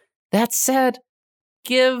starters. That said,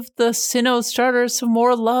 give the Sinnoh starters some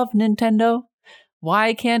more love, Nintendo.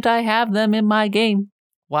 Why can't I have them in my game?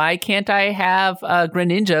 Why can't I have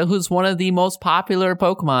Greninja, who's one of the most popular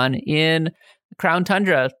Pokemon in Crown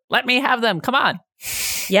Tundra? Let me have them. Come on.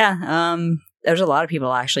 Yeah, there's a lot of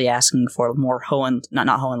people actually asking for more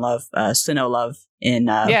Sinnoh love in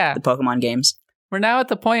the Pokemon games. We're now at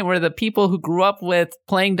the point where the people who grew up with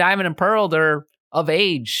playing Diamond and Pearl, they're of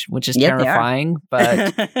age, which is terrifying,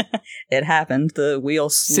 but it happened. The wheel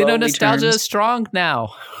slowly Sinnoh nostalgia turns. is strong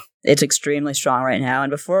now. It's extremely strong right now,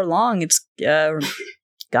 and before long, it's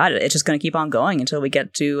just going to keep on going until we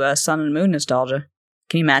get to Sun and Moon nostalgia.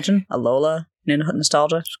 Can you imagine Alola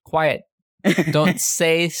nostalgia? Quiet. Don't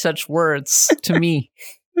say such words to me.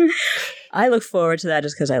 I look forward to that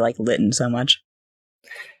just because I like Litten so much.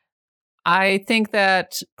 I think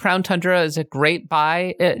that Crown Tundra is a great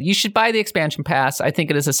buy. You should buy the expansion pass. I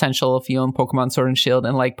think it is essential if you own Pokemon Sword and Shield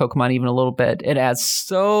and like Pokemon even a little bit. It adds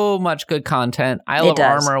so much good content. Isle of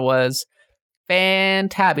Armor was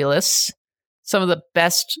fantabulous. Some of the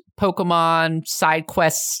best Pokemon side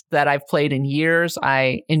quests that I've played in years.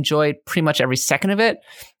 I enjoyed pretty much every second of it.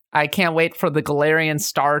 I can't wait for the Galarian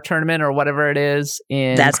Star Tournament or whatever it is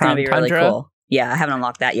in That's Crown going to be Tundra. really cool. Yeah, I haven't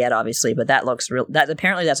unlocked that yet, obviously, but that looks real.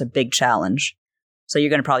 Apparently that's a big challenge. So you're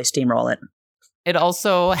going to probably steamroll it. It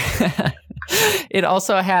also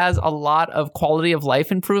has a lot of quality of life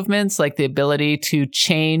improvements, like the ability to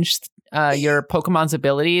change your Pokemon's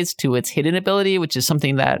abilities to its hidden ability, which is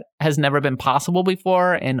something that has never been possible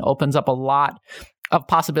before and opens up a lot of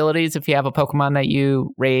possibilities if you have a Pokemon that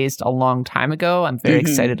you raised a long time ago. I'm very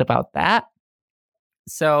excited about that.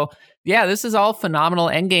 So, yeah, this is all phenomenal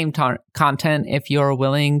endgame content if you're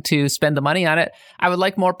willing to spend the money on it. I would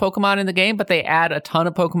like more Pokemon in the game, but they add a ton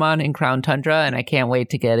of Pokemon in Crown Tundra, and I can't wait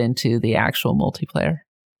to get into the actual multiplayer.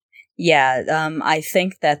 Yeah, I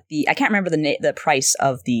think that I can't remember the price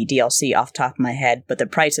of the DLC off the top of my head, but the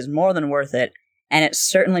price is more than worth it, and it's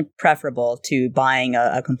certainly preferable to buying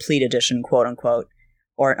a complete edition, quote unquote,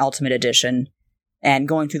 or an ultimate edition, and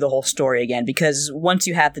going through the whole story again, because once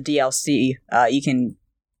you have the DLC, you can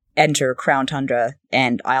enter Crown Tundra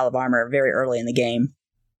and Isle of Armor very early in the game.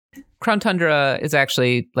 Crown Tundra is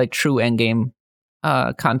actually like true endgame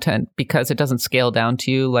content because it doesn't scale down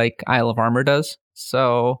to you like Isle of Armor does.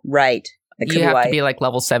 So right, you have to be like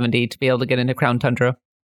level 70 to be able to get into Crown Tundra.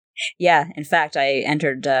 Yeah, in fact, I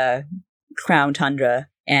entered Crown Tundra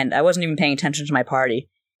and I wasn't even paying attention to my party,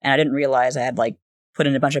 and I didn't realize I had like put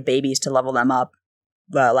in a bunch of babies to level them up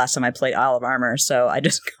last time I played Isle of Armor, so I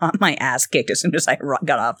just got my ass kicked as soon as I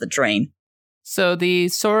got off the train. So the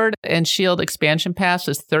Sword and Shield expansion pass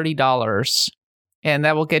is $30, and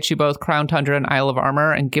that will get you both Crown Tundra and Isle of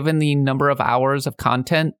Armor, and given the number of hours of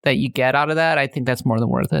content that you get out of that, I think that's more than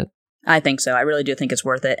worth it. I think so. I really do think it's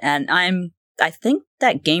worth it, and I think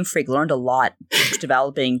that Game Freak learned a lot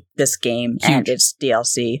developing this game and its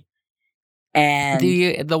DLC. And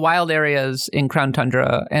the wild areas in Crown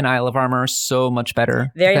Tundra and Isle of Armor are so much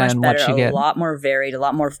better. Very than much better. What you get. A lot more varied, a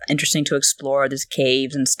lot more interesting to explore. There's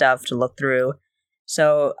caves and stuff to look through.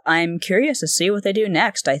 So I'm curious to see what they do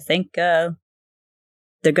next. I think they're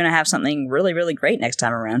going to have something really, really great next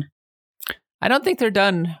time around. I don't think they're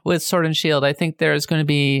done with Sword and Shield. I think there's going to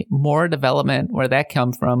be more development where that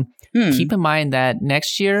comes from. Keep in mind that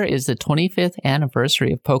next year is the 25th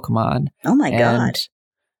anniversary of Pokemon. Oh my God.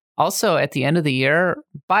 Also, at the end of the year,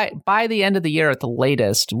 by the end of the year at the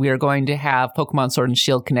latest, we are going to have Pokemon Sword and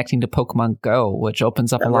Shield connecting to Pokemon Go, which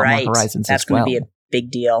opens up a lot more horizons That's as well. That's going to be a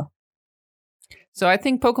big deal. So I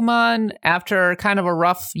think Pokemon, after kind of a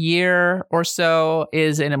rough year or so,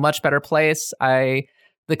 is in a much better place.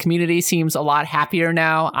 The community seems a lot happier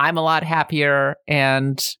now. I'm a lot happier.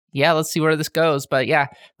 And yeah, let's see where this goes. But yeah,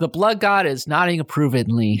 the Blood God is nodding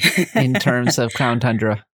approvingly in terms of Crown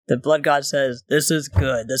Tundra. The Blood God says, this is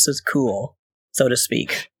good, this is cool, so to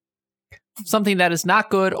speak. Something that is not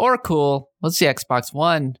good or cool was the Xbox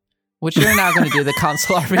One, which you're now going to do the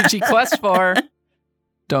console RPG quest for.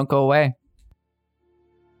 Don't go away.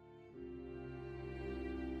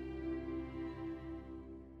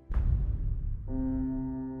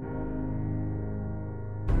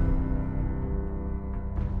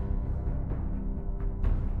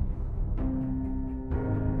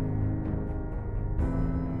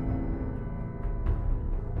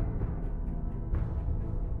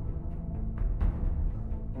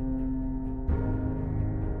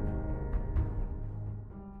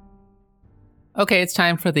 Okay, it's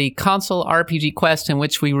time for the console RPG quest, in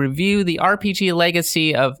which we review the RPG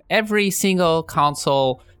legacy of every single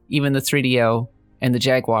console, even the 3DO and the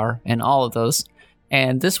Jaguar and all of those.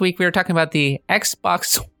 And this week we were talking about the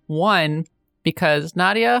Xbox One because,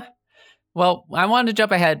 Nadia, well, I wanted to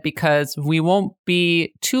jump ahead because we won't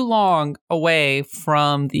be too long away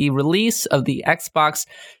from the release of the Xbox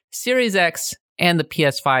Series X and the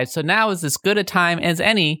PS5. So now is as good a time as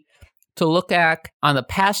any to look back on the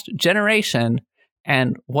past generation,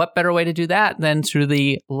 and what better way to do that than through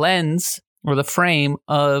the lens or the frame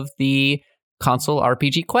of the console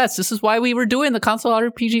RPG quest. This is why we were doing the console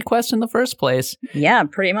RPG quest in the first place. Yeah,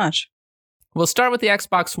 pretty much. We'll start with the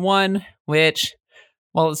Xbox One, which,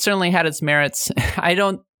 well, it certainly had its merits. I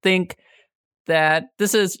don't think that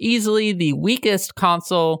this is easily the weakest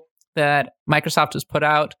console that Microsoft has put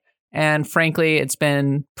out, and frankly, it's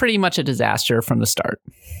been pretty much a disaster from the start.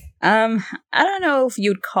 I don't know if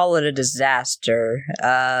you'd call it a disaster.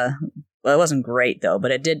 Well, it wasn't great though,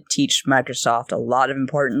 but it did teach Microsoft a lot of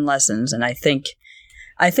important lessons. And I think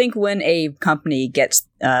when a company gets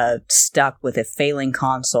stuck with a failing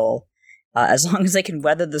console, as long as they can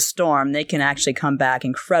weather the storm, they can actually come back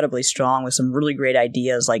incredibly strong with some really great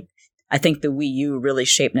ideas. Like, I think the Wii U really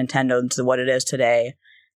shaped Nintendo into what it is today,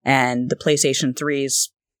 and the PlayStation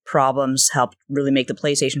 3's problems helped really make the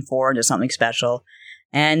PlayStation 4 into something special.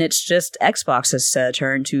 And it's just Xbox's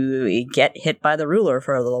turn to get hit by the ruler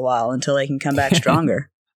for a little while until they can come back stronger.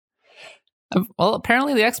 Well,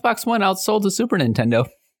 apparently the Xbox One outsold the Super Nintendo.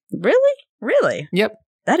 Really? Yep.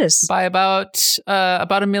 That is by about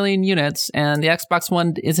 1 million units, and the Xbox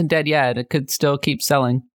One isn't dead yet. It could still keep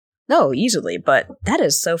selling. No, easily, but that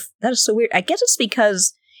is so weird. I guess it's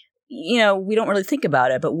because, we don't really think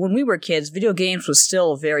about it, but when we were kids, video games was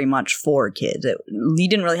still very much for kids. You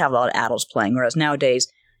didn't really have a lot of adults playing, whereas nowadays,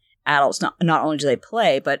 adults not only do they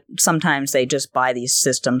play, but sometimes they just buy these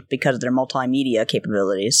systems because of their multimedia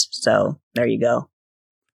capabilities. So there you go.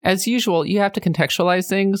 As usual, you have to contextualize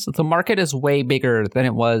things. The market is way bigger than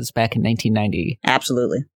it was back in 1990.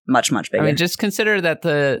 Absolutely. Much, much bigger. I mean, just consider that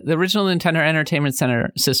the original Nintendo Entertainment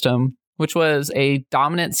Center system, which was a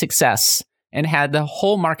dominant success and had the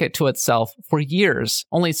whole market to itself for years,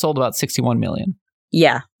 only sold about 61 million.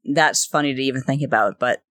 Yeah, that's funny to even think about,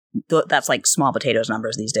 but that's like small potatoes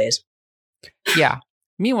numbers these days. Yeah.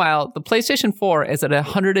 Meanwhile, the PlayStation 4 is at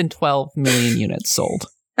 112 million units sold.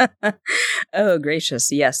 Oh,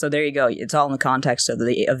 gracious. Yes, so there you go. It's all in the context of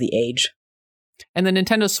the age. And the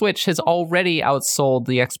Nintendo Switch has already outsold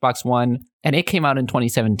the Xbox One, and it came out in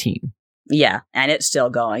 2017. Yeah, and it's still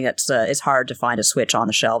going. It's hard to find a Switch on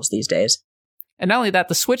the shelves these days. And not only that,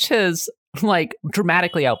 the Switch has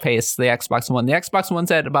dramatically outpaced the Xbox One. The Xbox One's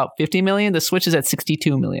at about 50 million. The Switch is at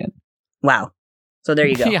 62 million. Wow. So there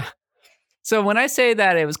you go. Yeah. So when I say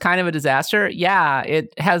that it was kind of a disaster, yeah,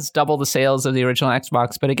 it has double the sales of the original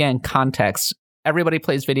Xbox. But again, context. Everybody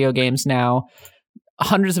plays video games now.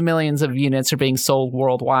 Hundreds of millions of units are being sold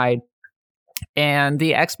worldwide. And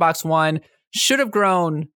the Xbox One should have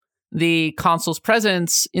grown the console's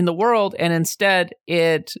presence in the world, and instead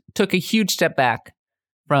it took a huge step back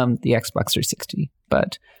from the Xbox 360.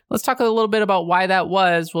 But let's talk a little bit about why that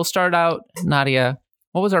was. We'll start out, Nadia.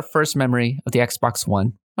 What was our first memory of the Xbox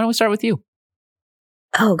One? Why don't we start with you?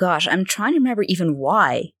 Oh gosh, I'm trying to remember even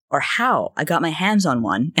why or how I got my hands on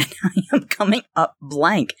one, and I am coming up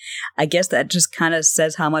blank. I guess that just kind of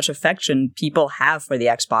says how much affection people have for the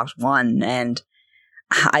Xbox One, and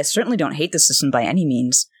I certainly don't hate the system by any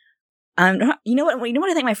means. You know what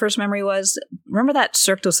I think my first memory was? Remember that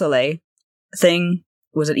Cirque du Soleil thing?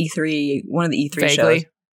 Was it E3? One of the E3 Vaguely. shows?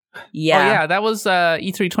 Yeah. Oh, yeah, that was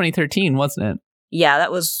E3 2013, wasn't it? Yeah,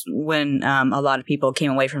 that was when a lot of people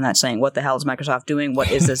came away from that saying, what the hell is Microsoft doing?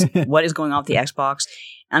 What is this? What is going on with the Xbox?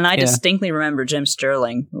 And I distinctly remember Jim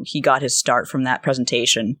Sterling. He got his start from that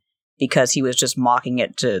presentation because he was just mocking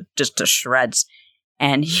it to shreds.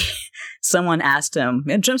 And someone asked him,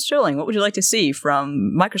 Jim Sterling, what would you like to see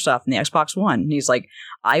from Microsoft and the Xbox One? And he's like,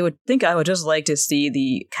 I would just like to see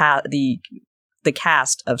the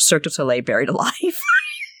cast of Cirque du Soleil buried alive.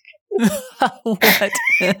 What?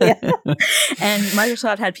 Yeah. And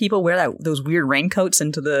Microsoft had people wear those weird raincoats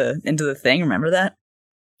into the thing. Remember that?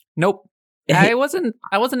 Nope. I wasn't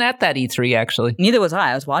at that E3 actually. Neither was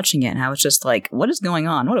I. I was watching it and I was just like, what is going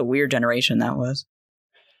on? What a weird generation that was.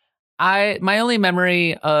 My only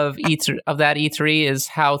memory of that E3 is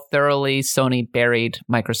how thoroughly Sony buried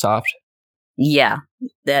Microsoft. Yeah,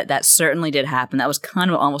 that certainly did happen. That was kind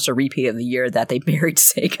of almost a repeat of the year that they buried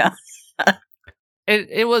Sega.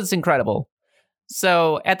 It was incredible.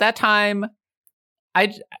 So at that time,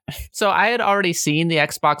 I had already seen the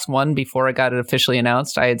Xbox One before it got officially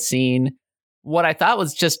announced. I had seen what I thought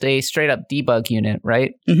was just a straight up debug unit,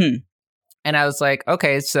 right? Mm-hmm. And I was like,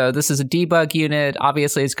 okay, so this is a debug unit.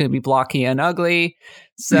 Obviously, it's going to be blocky and ugly.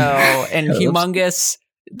 So, and humongous.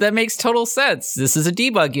 That makes total sense. This is a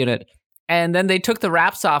debug unit. And then they took the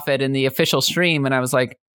wraps off it in the official stream, and I was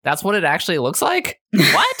like, that's what it actually looks like?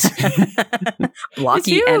 What?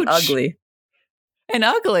 Blocky and ugly. And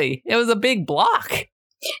ugly. It was a big block.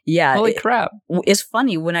 Yeah. Holy crap. It's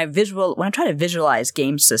funny, when I try to visualize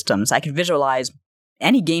game systems, I can visualize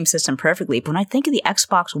any game system perfectly, but when I think of the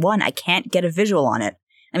Xbox One, I can't get a visual on it.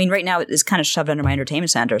 I mean, right now it's kind of shoved under my entertainment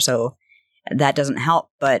center, so that doesn't help,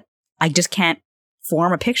 but I just can't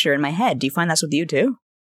form a picture in my head. Do you find that's with you too?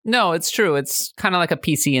 No, it's true. It's kind of like a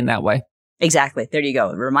PC in that way. Exactly. There you go.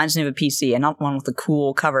 It reminds me of a PC, and not one with the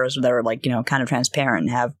cool covers that are like, kind of transparent and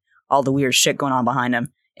have all the weird shit going on behind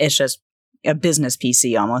them. It's just a business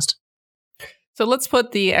PC almost. So let's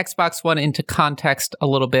put the Xbox One into context a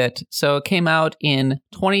little bit. So it came out in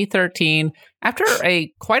 2013. After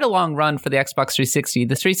quite a long run for the Xbox 360,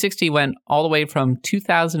 the 360 went all the way from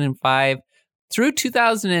 2005 through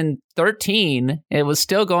 2013. It was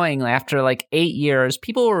still going after like 8 years.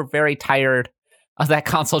 People were very tired of that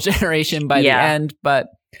console generation by the end. But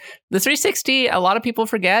the 360, a lot of people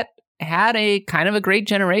forget, had a kind of a great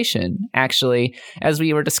generation, actually. As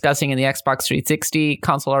we were discussing in the Xbox 360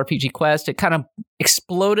 console RPG Quest, it kind of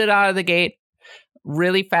exploded out of the gate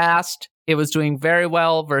really fast. It was doing very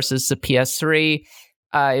well versus the PS3.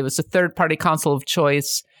 It was a third-party console of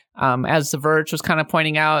choice. As The Verge was kind of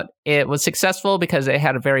pointing out, it was successful because it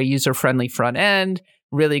had a very user-friendly front end,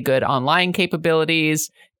 really good online capabilities.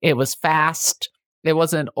 It was fast. It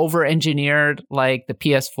wasn't over-engineered like the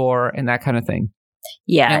PS4 and that kind of thing.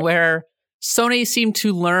 Yeah. And where Sony seemed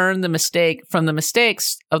to learn the mistakes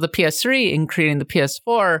of the PS3 in creating the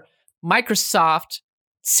PS4, Microsoft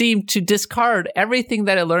seemed to discard everything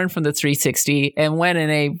that it learned from the 360 and went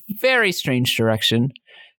in a very strange direction.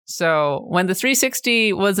 So when the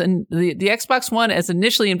 360 was the Xbox One as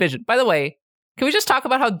initially envisioned, by the way, can we just talk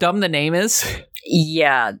about how dumb the name is?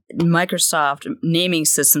 Yeah, Microsoft naming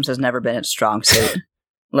systems has never been its strong suit.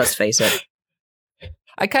 Let's face it.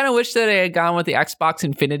 I kind of wish that I had gone with the Xbox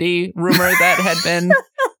Infinity rumor that had been,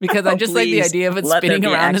 because I just like the idea of it spinning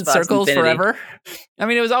around in circles forever. I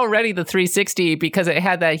mean, it was already the 360 because it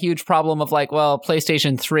had that huge problem of like, well,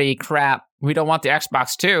 PlayStation 3, crap. We don't want the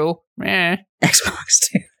Xbox 2. Xbox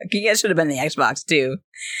 2. You guys should have been the Xbox 2.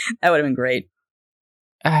 That would have been great.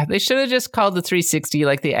 They should have just called the 360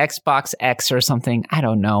 like the Xbox X or something. I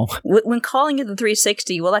don't know. When calling it the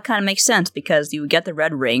 360, well, that kind of makes sense because you would get the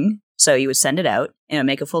red ring, so you would send it out and it would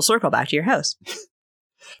make a full circle back to your house.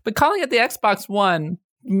 But calling it the Xbox One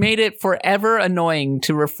made it forever annoying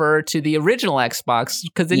to refer to the original Xbox,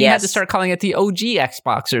 because then you had to start calling it the OG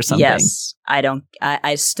Xbox or something. Yes,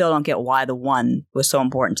 I still don't get why the one was so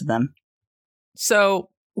important to them. So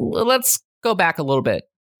let's go back a little bit.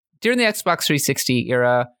 During the Xbox 360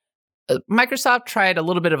 era, Microsoft tried a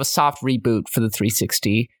little bit of a soft reboot for the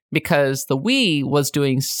 360 because the Wii was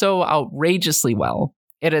doing so outrageously well.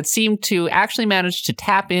 it had seemed to actually manage to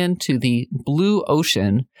tap into the blue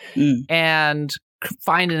ocean and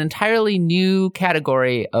find an entirely new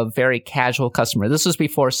category of very casual customer. This was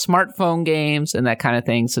before smartphone games and that kind of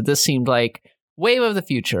thing. So this seemed like wave of the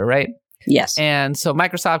future, right? Yes. And so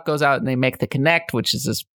Microsoft goes out and they make the Kinect, which is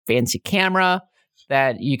this fancy camera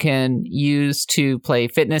that you can use to play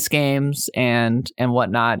fitness games and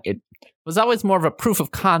whatnot. It was always more of a proof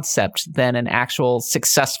of concept than an actual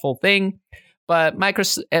successful thing. But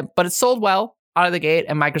it sold well out of the gate,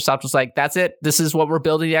 and Microsoft was like, that's it. This is what we're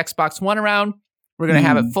building the Xbox One around. We're going to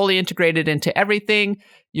have it fully integrated into everything.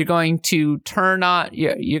 You're going to turn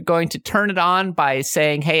it on by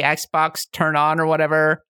saying, hey, Xbox, turn on or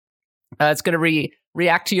whatever. It's going to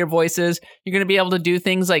react to your voices. You're going to be able to do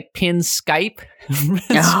things like pin Skype.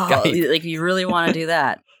 Skype. Like you really want to do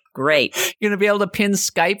that. Great. You're going to be able to pin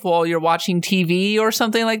Skype while you're watching TV or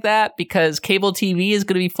something like that because cable TV is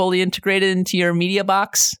going to be fully integrated into your media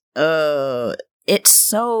box. It's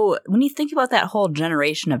so, when you think about that whole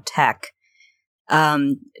generation of tech,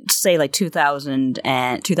 say like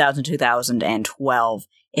 2012,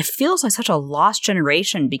 it feels like such a lost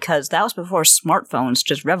generation because that was before smartphones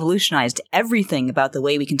just revolutionized everything about the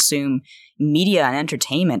way we consume media and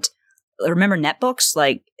entertainment. Remember netbooks?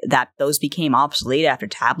 Like that, those became obsolete after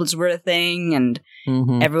tablets were a thing, and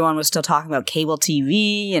everyone was still talking about cable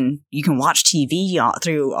TV, and you can watch TV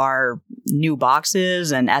through our new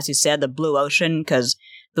boxes. And as you said, the blue ocean, because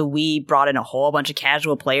the Wii brought in a whole bunch of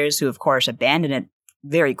casual players who, of course, abandoned it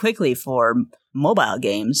very quickly for mobile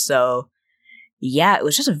games. So, yeah, it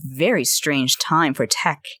was just a very strange time for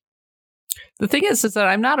tech. The thing is that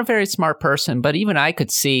I'm not a very smart person, but even I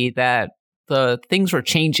could see that the things were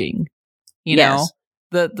changing. You know,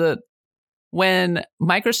 when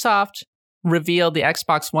Microsoft revealed the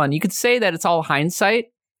Xbox One, you could say that it's all hindsight,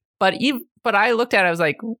 but I looked at it, I was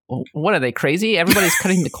like, what are they, crazy? Everybody's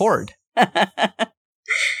cutting the cord.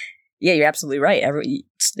 Yeah, you're absolutely right.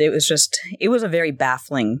 It was a very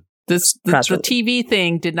baffling. The TV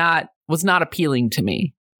thing was not appealing to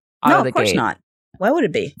me. No, of course not. Why would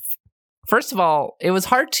it be? First of all, it was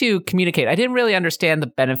hard to communicate. I didn't really understand the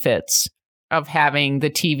benefits of having the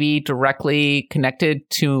TV directly connected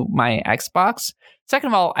to my Xbox. Second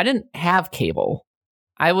of all, I didn't have cable.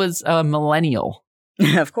 I was a millennial.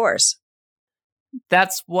 Of course.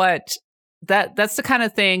 That's the kind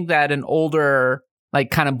of thing that an older,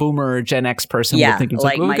 like kind of boomer Gen X person would think. It's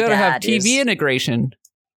like we gotta have TV integration.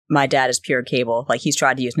 My dad is pure cable. Like he's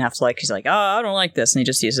tried to use Netflix. He's like, oh, I don't like this. And he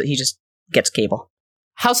just uses it. He just gets cable.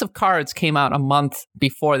 House of Cards came out a month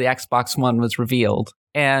before the Xbox One was revealed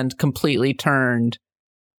and completely turned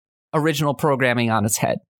original programming on its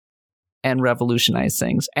head and revolutionized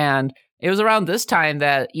things. And it was around this time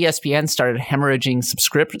that ESPN started hemorrhaging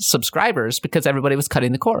subscribers because everybody was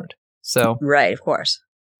cutting the cord. So right, of course.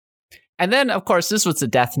 And then, of course, this was the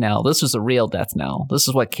death knell. This was a real death knell. This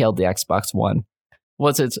is what killed the Xbox One.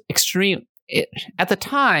 Was its extreme... at the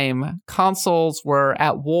time, consoles were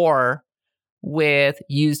at war with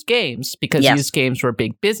used games because used games were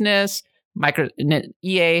big business.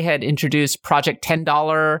 EA had introduced Project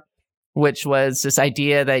 $10, which was this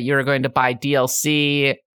idea that you're going to buy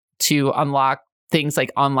DLC to unlock things like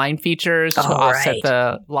online features to offset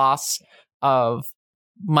the loss of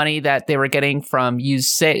money that they were getting from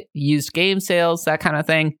used game sales, that kind of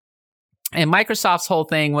thing. And Microsoft's whole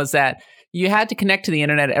thing was that you had to connect to the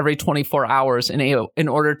internet every 24 hours in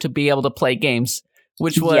order to be able to play games,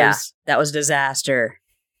 which was... that was a disaster.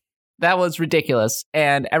 That was ridiculous.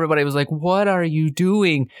 And everybody was like, what are you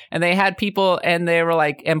doing? And they had people, and they were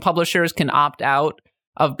like, and publishers can opt out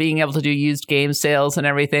of being able to do used game sales and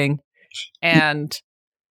everything. And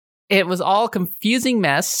it was all a confusing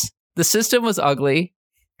mess. The system was ugly.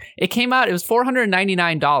 It came out, it was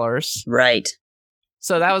 $499. Right.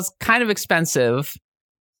 So that was kind of expensive.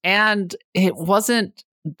 And it wasn't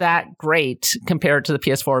that great compared to the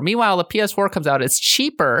PS4. Meanwhile, the PS4 comes out, it's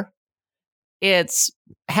cheaper. It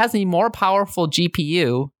has a more powerful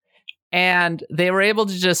GPU, and they were able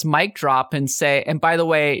to just mic drop and say, and by the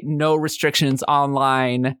way, no restrictions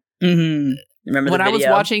online. Mm-hmm. Remember when I was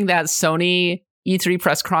watching that Sony E3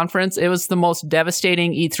 press conference, it was the most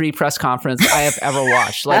devastating E3 press conference I have ever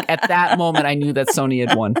watched. Like at that moment, I knew that Sony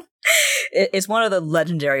had won. It's one of the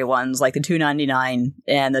legendary ones, like the $299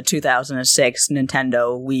 and the 2006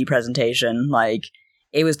 Nintendo Wii presentation. Like,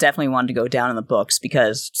 it was definitely one to go down in the books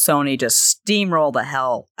because Sony just steamrolled the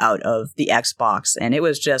hell out of the Xbox, and it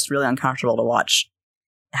was just really uncomfortable to watch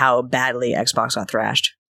how badly Xbox got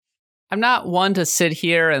thrashed. I'm not one to sit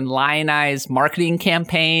here and lionize marketing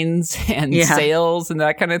campaigns and sales and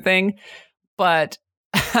that kind of thing, but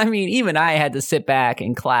I mean, even I had to sit back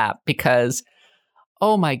and clap because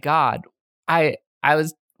oh my God. I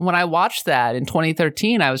was when I watched that in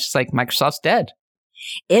 2013, I was just like, Microsoft's dead.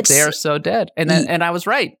 They are so dead. And I was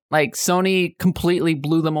right. Like Sony completely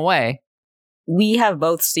blew them away. We have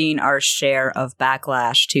both seen our share of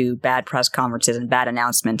backlash to bad press conferences and bad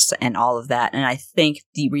announcements and all of that. And I think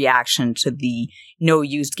the reaction to the no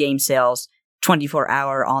used game sales,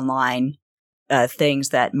 24-hour online things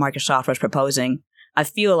that Microsoft was proposing, I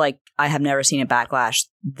feel like I have never seen a backlash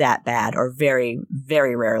that bad, or very,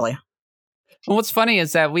 very rarely. Well, what's funny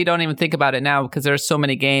is that we don't even think about it now because there's so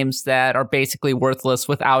many games that are basically worthless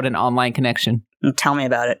without an online connection. Tell me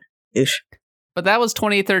about it. Oosh. But that was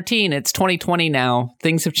 2013. It's 2020 now.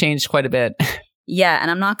 Things have changed quite a bit. Yeah, and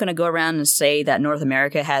I'm not going to go around and say that North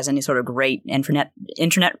America has any sort of great internet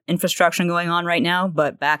infrastructure going on right now,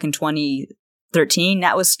 but back in 2013,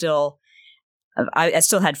 that was still... I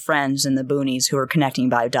still had friends in the boonies who were connecting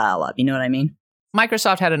by dial-up. You know what I mean?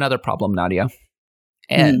 Microsoft had another problem, Nadia.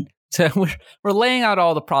 And so we're laying out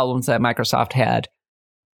all the problems that Microsoft had.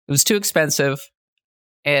 It was too expensive.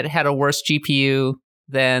 It had a worse GPU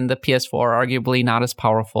than the PS4, arguably not as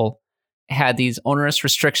powerful. It had these onerous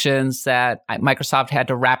restrictions that Microsoft had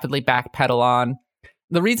to rapidly backpedal on.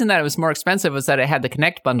 The reason that it was more expensive was that it had the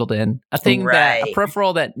Kinect bundled in, a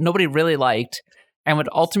peripheral that nobody really liked, and would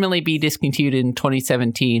ultimately be discontinued in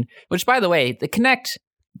 2017, which, by the way, the Kinect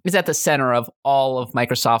is at the center of all of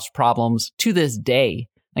Microsoft's problems to this day.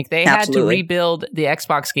 Like, they had to rebuild the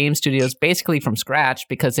Xbox Game Studios basically from scratch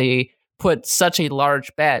because they put such a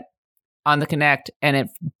large bet on the Kinect, and it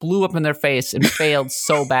blew up in their face and failed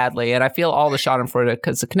so badly. And I feel all the shot on for it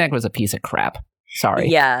because the Kinect was a piece of crap. Sorry.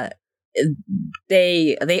 Yeah.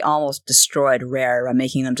 They almost destroyed Rare by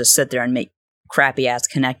making them just sit there and make crappy-ass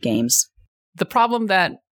Kinect games. The problem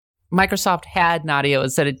that Microsoft had, Nadia,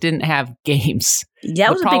 is that it didn't have games.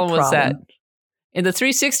 That was a big problem. Was that in the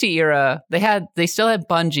 360 era, they still had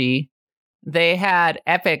Bungie. They had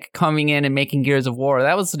Epic coming in and making Gears of War.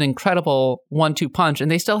 That was an incredible 1-2 punch.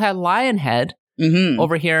 And they still had Lionhead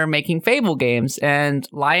over here making Fable games. And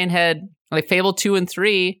Lionhead, like Fable 2 and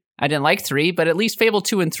 3, I didn't like 3, but at least Fable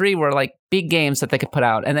 2 and 3 were like big games that they could put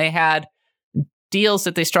out. And they had deals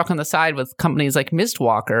that they struck on the side with companies like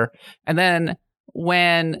Mistwalker. And then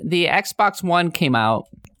when the Xbox One came out,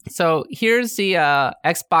 so here's the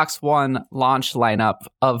Xbox One launch lineup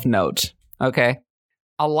of note, okay?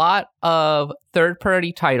 A lot of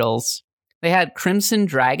third-party titles. They had Crimson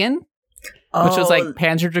Dragon, which was like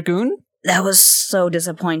Panzer Dragoon. That was so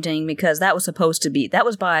disappointing because that was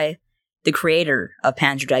by the creator of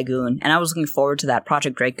Panzer Dragoon, and I was looking forward to that.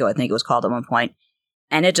 Project Draco, I think it was called at one point.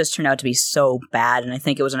 And it just turned out to be so bad. And I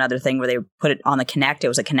think it was another thing where they put it on the Kinect. It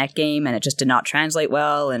was a Kinect game, and it just did not translate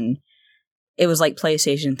well. And it was like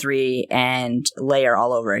PlayStation 3 and Layer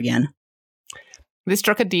all over again. They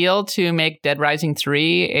struck a deal to make Dead Rising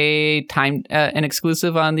 3 an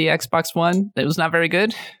exclusive on the Xbox One. It was not very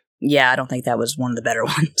good. Yeah, I don't think that was one of the better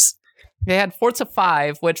ones. They had Forza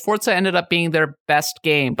 5, which Forza ended up being their best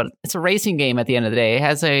game, but it's a racing game at the end of the day. It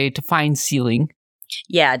has a defined ceiling.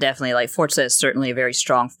 Yeah, definitely. Like, Forza is certainly a very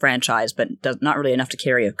strong franchise, but not really enough to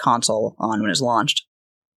carry a console on when it's launched.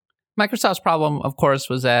 Microsoft's problem, of course,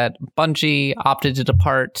 was that Bungie opted to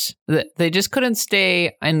depart. They just couldn't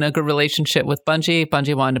stay in a good relationship with Bungie.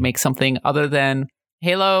 Bungie wanted to make something other than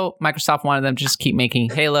Halo. Microsoft wanted them to just keep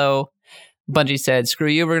making Halo. Bungie said, screw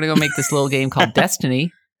you, we're going to go make this little game called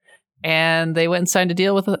Destiny. And they went and signed a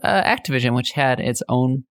deal with Activision, which had its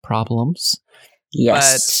own problems.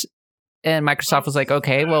 Yes. And Microsoft was like,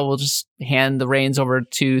 okay, well, we'll just hand the reins over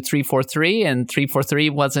to 343, and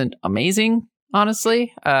 343 wasn't amazing,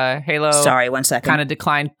 honestly. Halo Sorry, 1 second. Kind of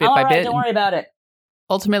declined bit by bit. Don't worry about it.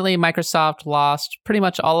 Ultimately, Microsoft lost pretty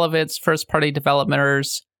much all of its first-party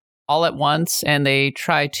developers all at once, and they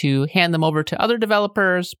tried to hand them over to other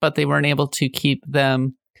developers, but they weren't able to keep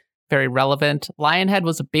them very relevant. Lionhead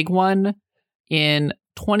was a big one. In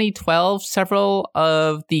 2012, several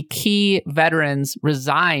of the key veterans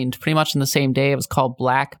resigned pretty much on the same day. It was called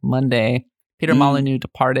Black Monday. Peter Molyneux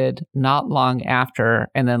departed not long after,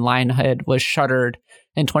 and then Lionhead was shuttered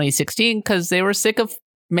in 2016 because they were sick of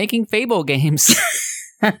making Fable games.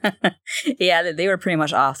 Yeah, they were pretty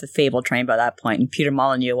much off the Fable train by that point, and Peter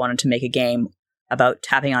Molyneux wanted to make a game about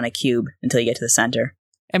tapping on a cube until you get to the center.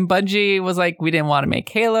 And Bungie was like, we didn't want to make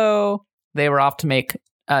Halo. They were off to make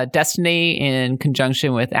Destiny in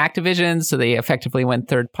conjunction with Activision, so they effectively went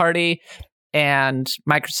third party. And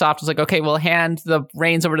Microsoft was like, okay, we'll hand the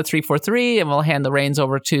reins over to 343, and we'll hand the reins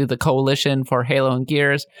over to the Coalition for Halo and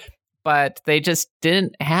Gears. But they just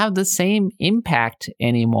didn't have the same impact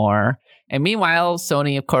anymore. And meanwhile,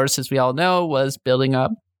 Sony, of course, as we all know, was building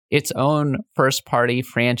up its own first-party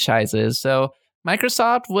franchises. So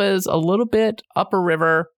Microsoft was a little bit up a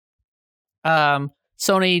river.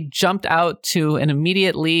 Sony jumped out to an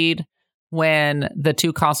immediate lead when the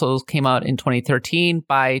two consoles came out in 2013.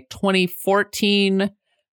 By 2014,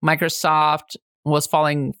 Microsoft was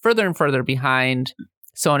falling further and further behind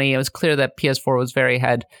Sony. It was clear that PS4 was very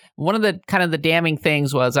ahead. One of the kind of the damning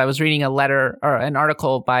things was I was reading an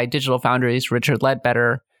article by Digital Foundry's Richard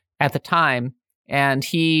Ledbetter at the time, and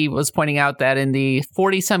he was pointing out that in the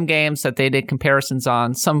 40-some games that they did comparisons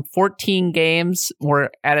on, some 14 games were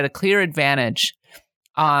at a clear advantage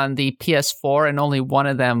on the PS4, and only one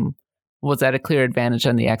of them was at a clear advantage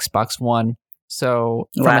on the Xbox One. So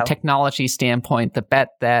from a technology standpoint, the bet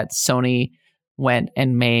that Sony went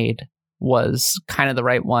and made was kind of the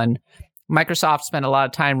right one. Microsoft spent a lot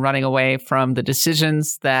of time running away from the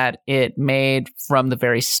decisions that it made from the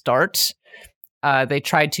very start. They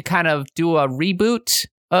tried to kind of do a reboot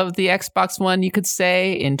of the Xbox One, you could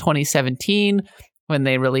say, in 2017 when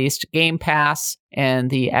they released Game Pass and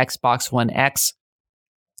the Xbox One X.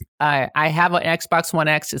 I have an Xbox One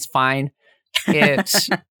X. It's fine. It's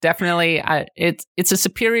definitely it's a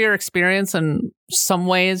superior experience in some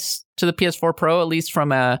ways to the PS4 Pro, at least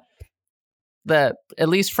from a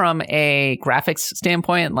graphics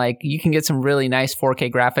standpoint. Like, you can get some really nice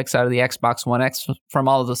 4K graphics out of the Xbox One X from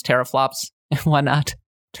all of those teraflops and whatnot.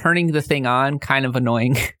 Turning the thing on, kind of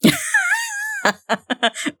annoying.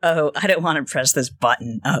 Oh, I don't want to press this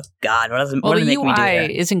button. Oh God, what does it make me do here? The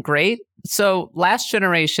UI isn't great. So last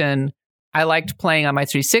generation, I liked playing on my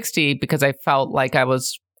 360 because I felt like I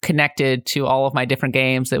was connected to all of my different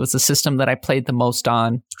games. It was the system that I played the most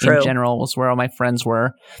on. True. In general, was where all my friends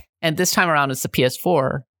were. And this time around, it's the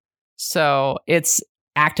PS4. So I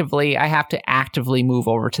have to actively move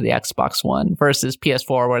over to the Xbox One versus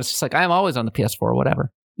PS4, where it's just like, I'm always on the PS4 or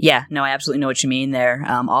whatever. Yeah, no, I absolutely know what you mean there.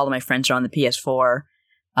 All of my friends are on the PS4.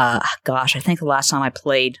 Gosh, I think the last time I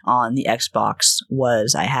played on the Xbox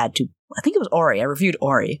was I think it was Ori. I reviewed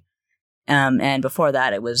Ori. And before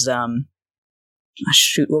that, it was,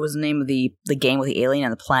 what was the name of the game with the alien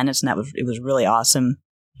and the planets? And it was really awesome.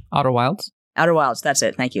 Outer Wilds? Outer Wilds, that's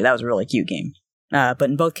it. Thank you. That was a really cute game. But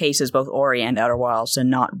in both cases, both Ori and Outer Wilds did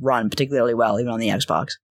not run particularly well, even on the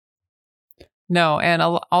Xbox. No, and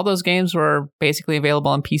all those games were basically available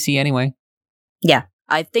on PC anyway. Yeah,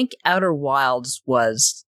 I think Outer Wilds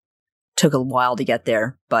took a while to get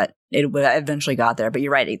there, but it eventually got there. But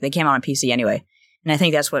you're right, they came out on PC anyway. And I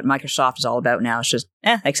think that's what Microsoft is all about now. It's just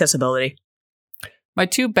accessibility. My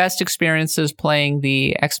two best experiences playing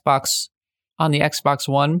the Xbox on the Xbox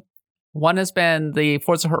One has been the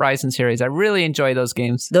Forza Horizon series. I really enjoy those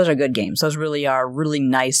games. Those are good games. Those really are really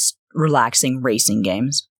nice, relaxing racing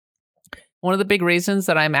games. One of the big reasons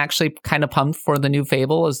that I'm actually kind of pumped for the new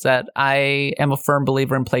Fable is that I am a firm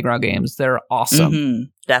believer in playground games. They're awesome. Mm-hmm,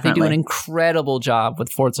 definitely. They do an incredible job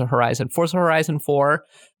with Forza Horizon. Forza Horizon 4,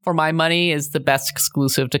 for my money, is the best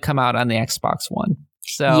exclusive to come out on the Xbox One.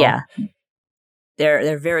 So yeah.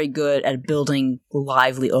 They're very good at building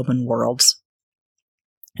lively open worlds.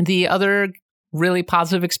 The other really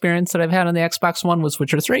positive experience that I've had on the Xbox One was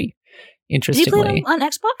Witcher 3, interestingly. Did you play it on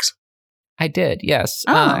Xbox? I did, yes.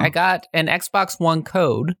 Oh. I got an Xbox One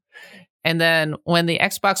code, and then when the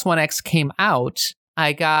Xbox One X came out,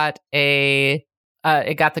 I got it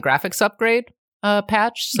got the graphics upgrade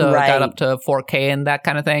patch, so right. It got up to 4K and that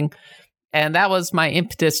kind of thing. And that was my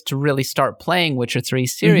impetus to really start playing Witcher 3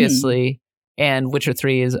 seriously. Mm-hmm. And Witcher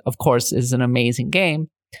 3 is an amazing game.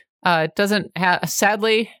 It doesn't have,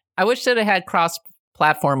 sadly, I wish that it had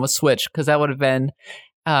cross-platform with Switch, because that would have been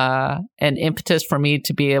an impetus for me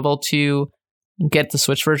to be able to get the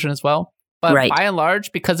Switch version as well. But right. By and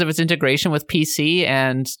large, because of its integration with PC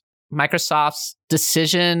and Microsoft's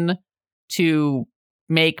decision to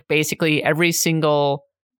make basically every single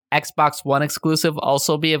Xbox One exclusive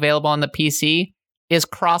also be available on the PC, is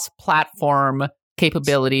cross-platform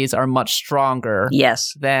capabilities are much stronger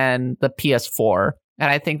than the PS4.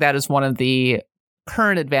 And I think that is one of the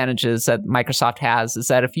current advantages that Microsoft has, is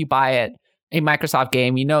that if you buy a Microsoft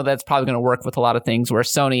game, you know that's probably going to work with a lot of things, where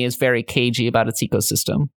Sony is very cagey about its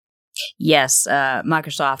ecosystem. Yes,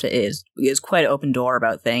 Microsoft is quite an open door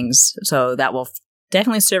about things, so that will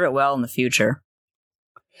definitely serve it well in the future.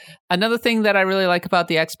 Another thing that I really like about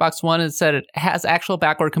the Xbox One is that it has actual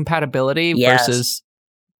backward compatibility versus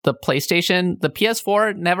the PlayStation. The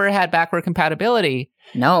PS4 never had backward compatibility.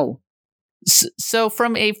 No. So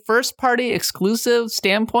from a first-party exclusive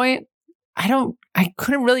standpoint, I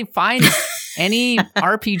couldn't really find any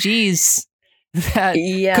RPGs that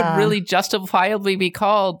could really justifiably be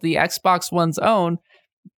called the Xbox One's own.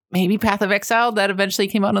 Maybe Path of Exile, that eventually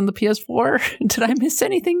came out on the PS4. Did I miss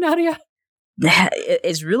anything, Nadia?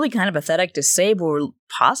 it's really kind of pathetic to say, but we're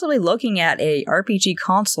possibly looking at a RPG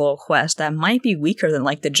console quest that might be weaker than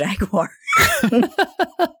like the Jaguar.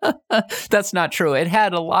 That's not true. It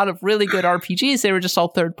had a lot of really good RPGs. They were just all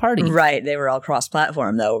third party. Right. They were all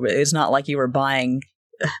cross-platform, though. It's not like you were buying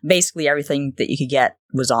basically everything that you could get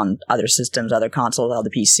was on other systems, other consoles,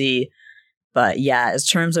 other PC. But yeah, as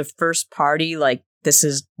terms of first party, like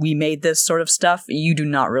we made this sort of stuff, you do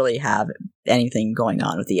not really have anything going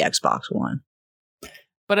on with the Xbox One.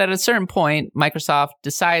 But at a certain point, Microsoft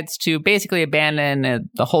decides to basically abandon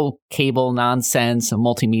the whole cable nonsense of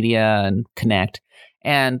multimedia and Kinect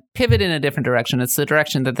and pivot in a different direction. It's the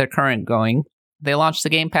direction that they're currently going. They launched the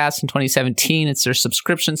Game Pass in 2017. It's their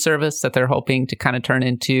subscription service that they're hoping to kind of turn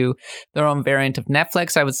into their own variant of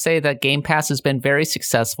Netflix. I would say that Game Pass has been very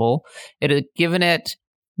successful. It had given it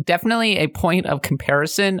definitely a point of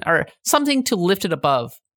comparison or something to lift it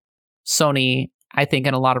above Sony, I think,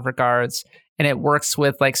 in a lot of regards. And it works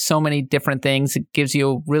with like so many different things. It gives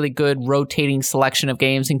you a really good rotating selection of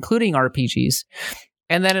games, including RPGs.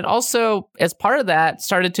 And then it also, as part of that,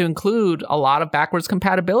 started to include a lot of backwards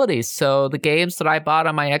compatibility. So the games that I bought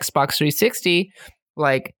on my Xbox 360,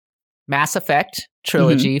 like Mass Effect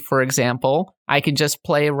Trilogy, for example, I can just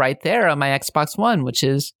play right there on my Xbox One, which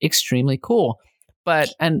is extremely cool. But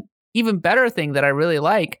an even better thing that I really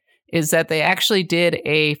like is that they actually did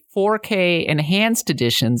a 4K enhanced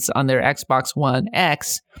editions on their Xbox One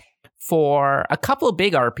X for a couple of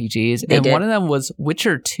big RPGs, one of them was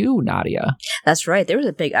Witcher 2, Nadia. That's right. There was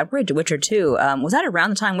a big upgrade to Witcher 2. Was that around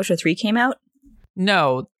the time Witcher 3 came out?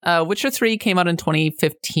 No. Witcher 3 came out in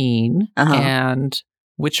 2015, and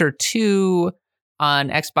Witcher 2 on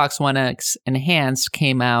Xbox One X Enhanced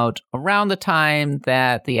came out around the time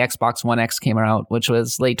that the Xbox One X came out, which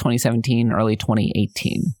was late 2017, early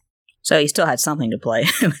 2018. So you still had something to play.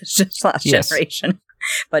 It was just last generation.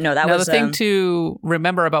 But no, that was... the thing to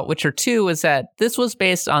remember about Witcher 2 is that this was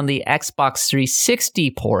based on the Xbox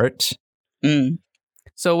 360 port.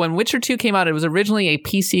 So when Witcher 2 came out, it was originally a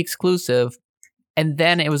PC exclusive, and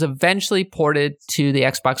then it was eventually ported to the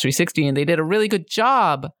Xbox 360, and they did a really good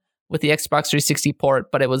job with the Xbox 360 port,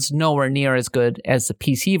 but it was nowhere near as good as the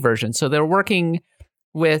PC version. So they're working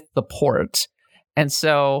with the port. And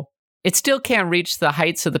so it still can't reach the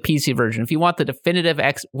heights of the PC version. If you want the definitive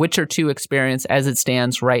Witcher 2 experience as it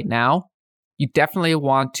stands right now, you definitely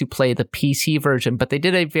want to play the PC version, but they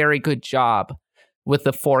did a very good job with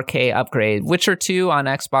the 4K upgrade. Witcher 2 on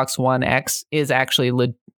Xbox One X is actually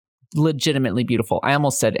legitimately beautiful. I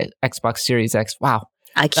almost said Xbox Series X. Wow.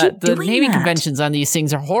 I keep the doing naming that. Conventions on these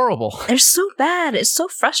things are horrible. They're so bad. It's so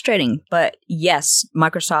frustrating. But yes,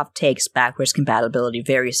 Microsoft takes backwards compatibility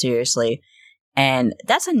very seriously. And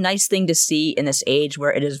that's a nice thing to see in this age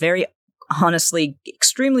where it is very, honestly,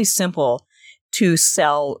 extremely simple to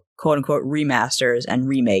sell quote-unquote remasters and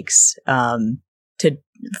remakes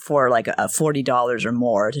for like $40 or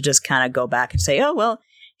more, to just kind of go back and say, oh, well,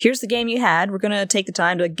 here's the game you had. We're going to take the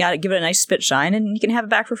time to give it a nice spit shine, and you can have it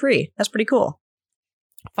back for free. That's pretty cool.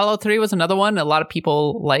 Fallout 3 was another one. A lot of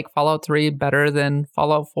people like Fallout 3 better than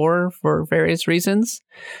Fallout 4 for various reasons.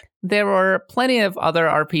 There were plenty of other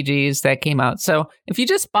RPGs that came out. So if you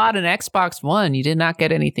just bought an Xbox One, you did not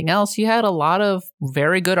get anything else. You had a lot of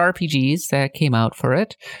very good RPGs that came out for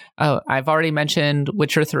it. I've already mentioned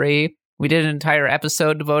Witcher 3. We did an entire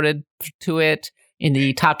episode devoted to it in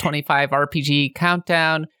the top 25 RPG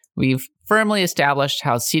countdown. We've firmly established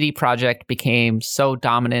how CD Projekt became so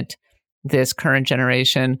dominant this current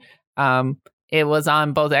generation. It was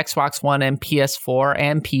on both Xbox One and PS4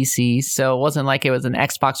 and PC, so it wasn't like it was an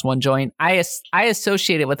Xbox One joint. I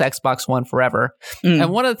associate it with Xbox One forever.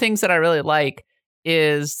 And one of the things that I really like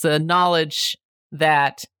is the knowledge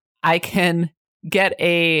that I can get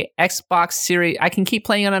a Xbox Series. I can keep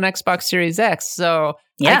playing it on Xbox Series X, so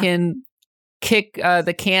I can kick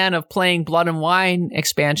the can of playing Blood and Wine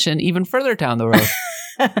expansion even further down the road.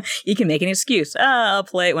 You can make an excuse. I'll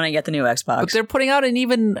play it when I get the new Xbox. But they're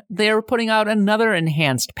putting out another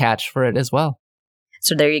enhanced patch for it as well.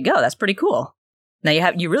 So there you go. That's pretty cool. Now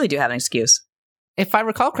you really do have an excuse. If I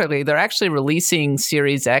recall correctly, they're actually releasing a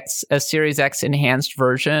Series X enhanced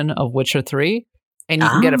version of Witcher 3, and you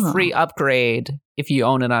can get a free upgrade if you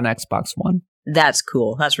own it on Xbox One. That's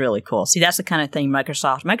cool. That's really cool. See, that's the kind of thing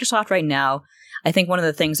Microsoft right now, I think one of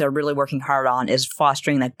the things they're really working hard on is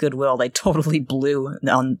fostering that goodwill they totally blew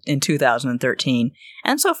in 2013.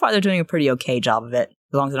 And so far, they're doing a pretty okay job of it,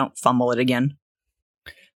 as long as they don't fumble it again.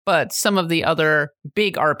 But some of the other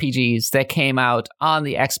big RPGs that came out on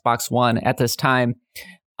the Xbox One at this time,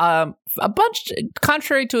 A bunch,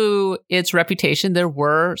 contrary to its reputation, there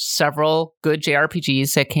were several good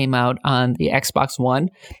JRPGs that came out on the Xbox One,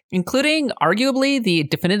 including arguably the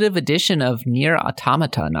definitive edition of Nier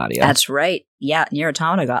Automata, Nadia. That's right. Yeah, Nier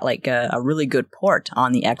Automata got like a really good port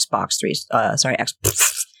on the Xbox 3.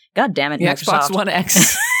 God damn it, the Microsoft. Xbox One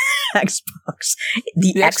X. Xbox.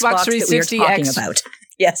 The Xbox 360 that we are talking about.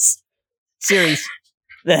 Yes. Series.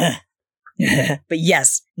 But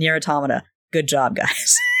yes, Nier Automata. Good job,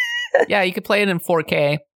 guys. Yeah, you could play it in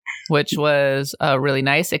 4K, which was really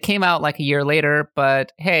nice. It came out like a year later,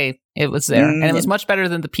 but hey, it was there. And it was much better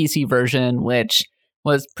than the PC version, which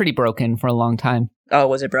was pretty broken for a long time. Oh,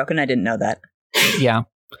 was it broken? I didn't know that. Yeah,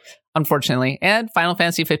 unfortunately. And Final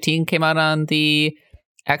Fantasy 15 came out on the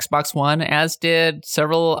Xbox One, as did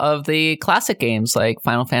several of the classic games like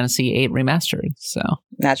Final Fantasy 8 Remastered. So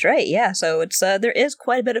that's right. Yeah. So it's there is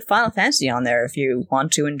quite a bit of Final Fantasy on there if you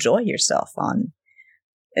want to enjoy yourself on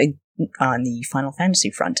the Final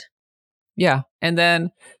Fantasy front. Yeah. And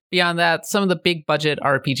then beyond that, some of the big budget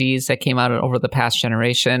RPGs that came out over the past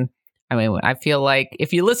generation. I mean, I feel like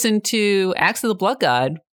if you listen to Axe of the Blood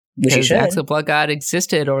God, because Axe of the Blood God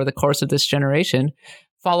existed over the course of this generation,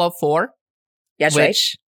 Fallout 4. That's which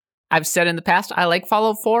right. I've said in the past, I like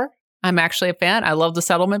Fallout 4. I'm actually a fan. I love the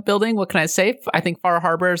settlement building. What can I say? I think Far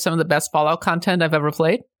Harbor is some of the best Fallout content I've ever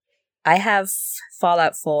played. I have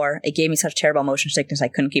Fallout 4. It gave me such terrible motion sickness I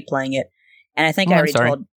couldn't keep playing it. And I think I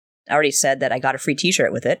already said that I got a free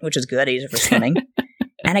t-shirt with it, which is good. I use it for swimming.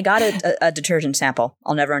 And I got a detergent sample.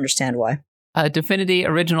 I'll never understand why. Divinity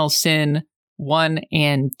Original Sin 1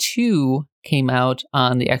 and 2 came out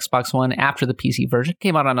on the Xbox One after the PC version.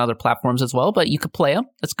 Came out on other platforms as well, but you could play them.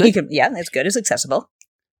 That's good. It's good. It's accessible.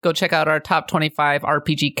 Go check out our top 25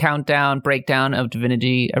 RPG countdown breakdown of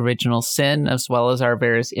Divinity Original Sin, as well as our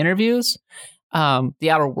various interviews. The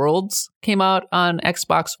Outer Worlds came out on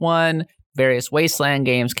Xbox One. Various Wasteland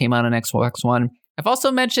games came out on Xbox One. I've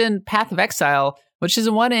also mentioned Path of Exile, which is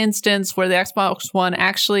one instance where the Xbox One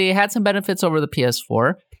actually had some benefits over the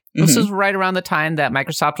PS4. This was right around the time that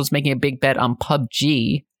Microsoft was making a big bet on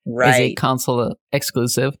PUBG as a console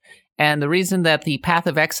exclusive. And the reason that the Path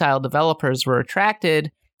of Exile developers were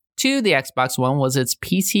attracted to the Xbox One was its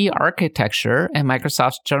PC architecture and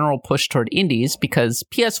Microsoft's general push toward indies, because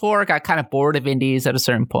PS4 got kind of bored of indies at a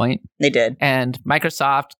certain point. They did. And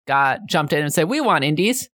Microsoft jumped in and said, we want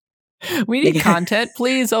indies. We need content.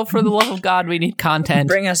 Please, oh, for the love of God, we need content.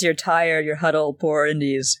 Bring us your tired, your huddled, poor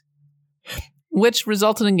indies. Which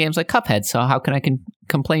resulted in games like Cuphead, so how can I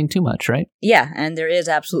complain too much, right? Yeah, and there is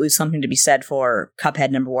absolutely something to be said for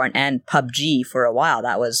Cuphead #1 and PUBG for a while.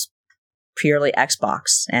 That was purely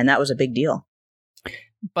Xbox, and that was a big deal.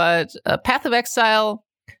 But Path of Exile,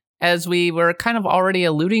 as we were kind of already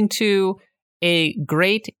alluding to, a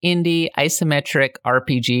great indie isometric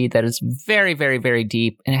RPG that is very, very, very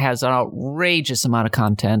deep and has an outrageous amount of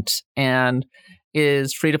content and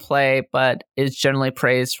is free to play, but is generally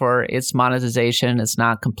praised for its monetization. It's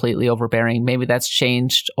not completely overbearing. Maybe that's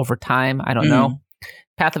changed over time. I don't know.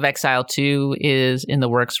 Path of Exile 2 is in the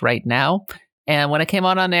works right now. And when it came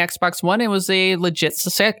out on the Xbox One, it was a legit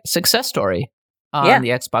success story on the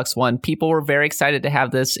Xbox One. People were very excited to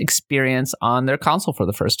have this experience on their console for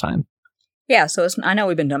the first time. Yeah, so I know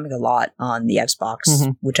we've been dumping a lot on the Xbox,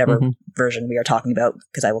 whichever version we are talking about,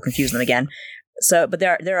 because I will confuse them again. So, but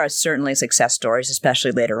there are certainly success stories,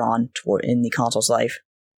 especially later on in the console's life.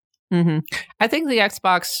 I think the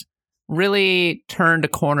Xbox really turned a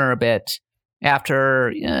corner a bit after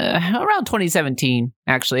around 2017.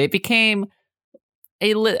 Actually, it became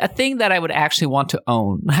a thing that I would actually want to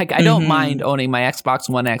own. Like, I don't mind owning my Xbox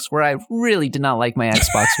One X, where I really did not like my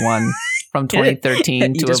Xbox One from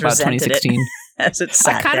 2013 to about 2016.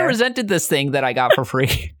 I kind of resented this thing that I got for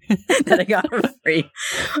free.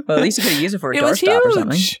 Well, at least you could use it for a doorstop or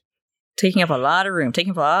something. Taking up a lot of room,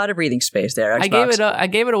 taking up a lot of breathing space there, Xbox. I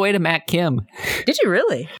gave it away to Matt Kim. Did you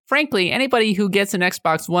really? Frankly, anybody who gets an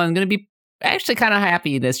Xbox One is going to be actually kind of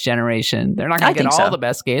happy this generation. They're not going to get all the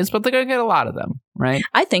best games, but they're going to get a lot of them, right?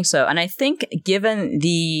 I think so. And I think given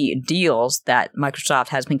the deals that Microsoft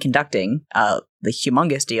has been conducting, the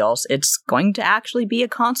humongous deals, it's going to actually be a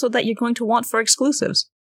console that you're going to want for exclusives.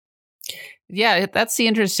 Yeah, that's the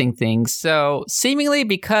interesting thing. So seemingly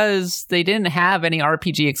because they didn't have any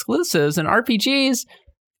RPG exclusives, and RPGs,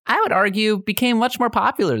 I would argue, became much more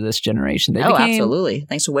popular this generation. They became absolutely.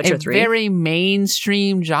 Thanks to Witcher 3. A very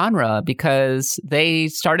mainstream genre because they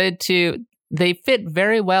fit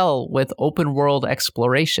very well with open world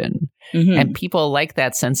exploration. And people like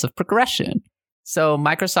that sense of progression. So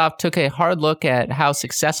Microsoft took a hard look at how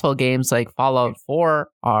successful games like Fallout 4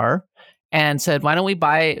 are and said, why don't we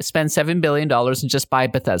spend $7 billion and just buy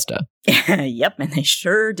Bethesda? Yep, and they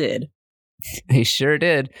sure did. They sure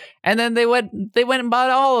did. And then they went and bought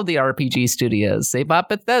all of the RPG studios. They bought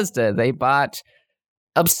Bethesda. They bought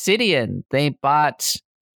Obsidian. They bought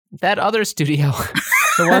that other studio,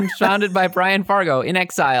 the one founded by Brian Fargo, In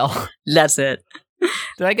Exile. That's it.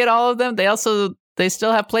 Did I get all of them? They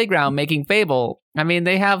still have Playground making Fable. I mean,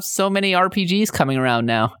 they have so many RPGs coming around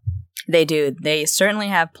now. They do. They certainly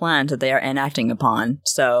have plans that they are enacting upon.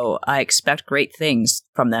 So I expect great things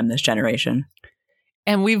from them this generation.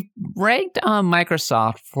 And we've ragged on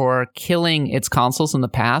Microsoft for killing its consoles in the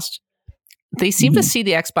past. They seem to see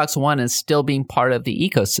the Xbox One as still being part of the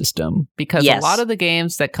ecosystem because a lot of the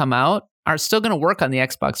games that come out are still going to work on the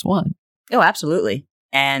Xbox One. Oh, absolutely.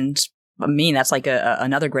 And I mean, that's like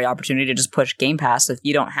another great opportunity to just push Game Pass. If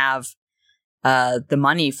you don't have the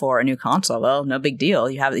money for a new console, well, no big deal.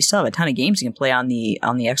 You still have a ton of games you can play on the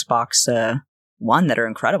Xbox One that are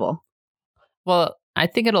incredible. Well, I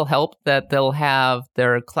think it'll help that they'll have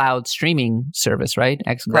their cloud streaming service, right?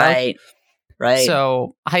 xCloud. Right.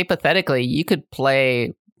 So hypothetically, you could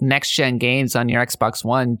play next-gen games on your Xbox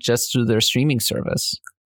One just through their streaming service.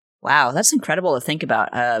 Wow, that's incredible to think about,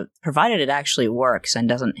 provided it actually works and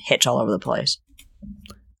doesn't hitch all over the place.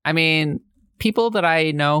 I mean, people that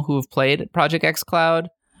I know who've played Project xCloud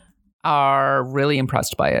are really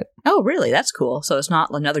impressed by it. Oh, really? That's cool. So it's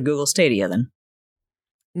not another Google Stadia then?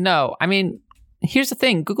 No, I mean, here's the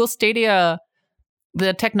thing. Google Stadia,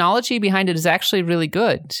 the technology behind it is actually really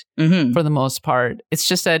good for the most part. It's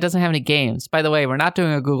just that it doesn't have any games. By the way, we're not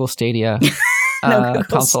doing a Google Stadia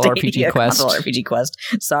console Stadia RPG quest. Console RPG quest.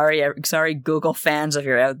 Sorry, Google fans, if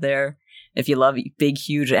you're out there. If you love big,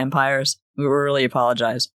 huge empires, we really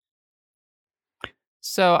apologize.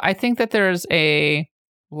 So I think that there's a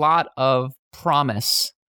lot of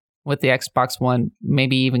promise with the Xbox One,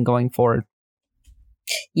 maybe even going forward.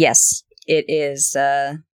 Yes, it is.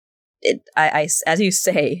 I as you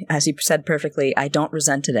said perfectly, I don't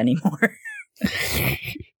resent it anymore.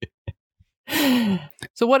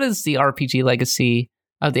 So what is the RPG legacy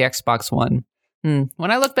of the Xbox One?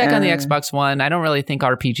 When I look back on the Xbox One, I don't really think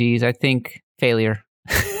RPGs. I think failure.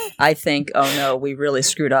 I think, oh no, we really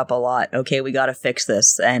screwed up a lot. Okay, we got to fix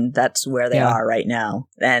this. And that's where they are right now.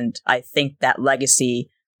 And I think that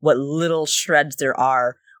legacy, what little shreds there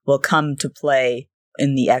are, will come to play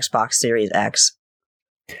in the Xbox Series X.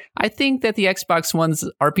 I think that the Xbox One's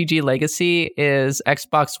RPG legacy is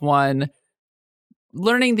Xbox One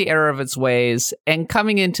learning the error of its ways and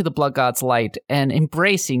coming into the Blood God's light and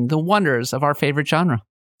embracing the wonders of our favorite genre.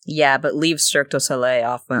 Yeah, but leave Cirque du Soleil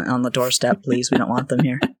off on the doorstep, please. We don't want them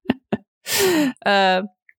here.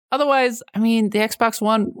 Otherwise, I mean, the Xbox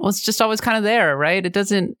One was just always kind of there, right?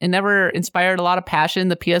 It never inspired a lot of passion.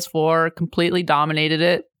 The PS4 completely dominated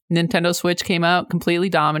it. Nintendo Switch came out, completely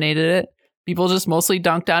dominated it. People just mostly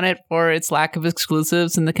dunked on it for its lack of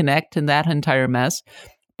exclusives and the Kinect and that entire mess.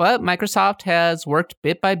 But Microsoft has worked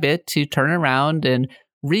bit by bit to turn around and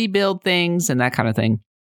rebuild things and that kind of thing.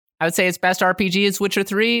 I would say its best RPG is Witcher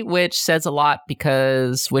 3, which says a lot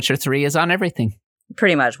because Witcher 3 is on everything.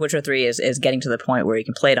 Pretty much. Witcher 3 is getting to the point where you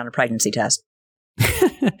can play it on a pregnancy test.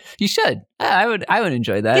 You should. I would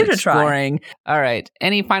enjoy that. Give it a try. Exploring. All right.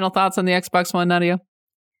 Any final thoughts on the Xbox One, Nadia?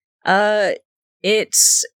 It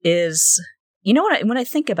is, you know what, when I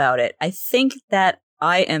think about it, I think that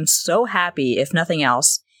I am so happy, if nothing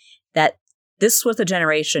else, that this was the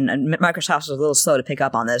generation, and Microsoft was a little slow to pick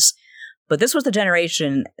up on this, but this was the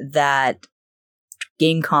generation that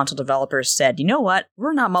game console developers said, you know what,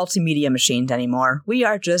 we're not multimedia machines anymore. We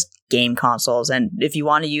are just game consoles, and if you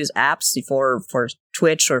want to use apps for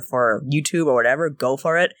Twitch or for YouTube or whatever, go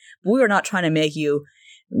for it. But we are not trying to make you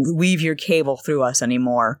weave your cable through us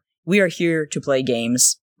anymore. We are here to play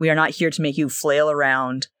games. We are not here to make you flail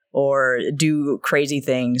around or do crazy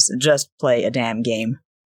things. Just play a damn game.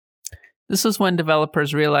 This is when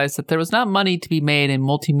developers realized that there was not money to be made in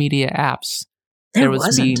multimedia apps. There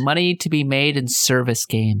was money to be made in service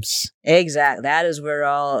games. Exactly. That's where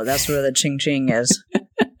the ching-ching is.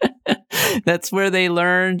 That's where they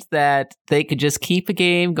learned that they could just keep a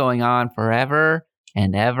game going on forever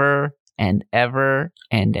and ever and ever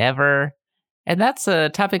and ever. And that's a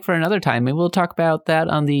topic for another time. Maybe we'll talk about that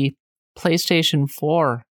on the PlayStation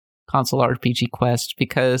 4 console RPG quest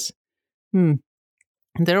because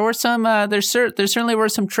there were some there certainly were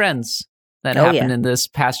some trends that happened in this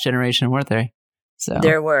past generation, weren't there? So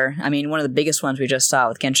there were. I mean, one of the biggest ones we just saw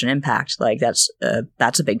with Genshin Impact, like that's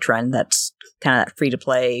a big trend. That's kind of that free to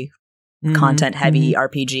play, content heavy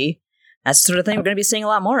RPG. That's the sort of thing we're going to be seeing a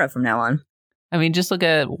lot more of from now on. I mean, just look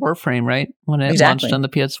at Warframe, right? When it launched on the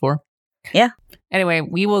PS4. Yeah. Anyway,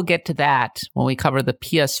 we will get to that when we cover the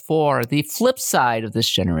PS4, the flip side of this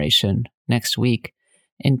generation, next week.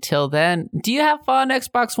 Until then, do you have fun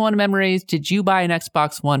Xbox One memories? Did you buy an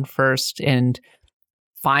Xbox One first and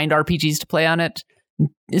find RPGs to play on it?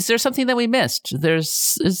 Is there something that we missed?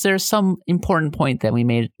 Is there some important point that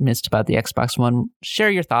we missed about the Xbox One?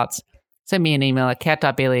 Share your thoughts. Send me an email at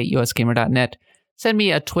cat.bailey@usgamer.net. Send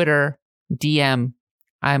me a Twitter DM.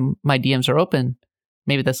 My DMs are open.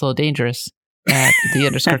 Maybe that's a little dangerous. At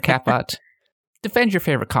 @the_catbot. Defend your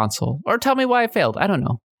favorite console. Or tell me why I failed. I don't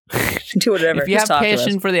know. Do whatever. If you have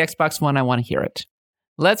passion for the Xbox One, I want to hear it.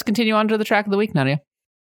 Let's continue on to the track of the week, Nadia.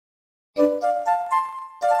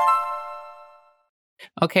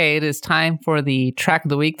 Okay, it is time for the track of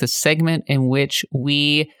the week, the segment in which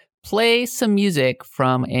we play some music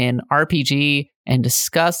from an RPG and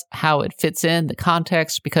discuss how it fits in the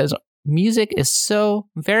context, because music is so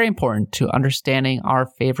very important to understanding our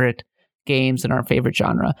favorite games and our favorite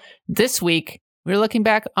genre. This week, we're looking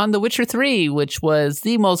back on The Witcher 3, which was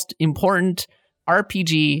the most important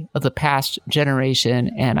RPG of the past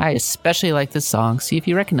generation, and I especially like this song. See if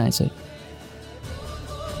you recognize it.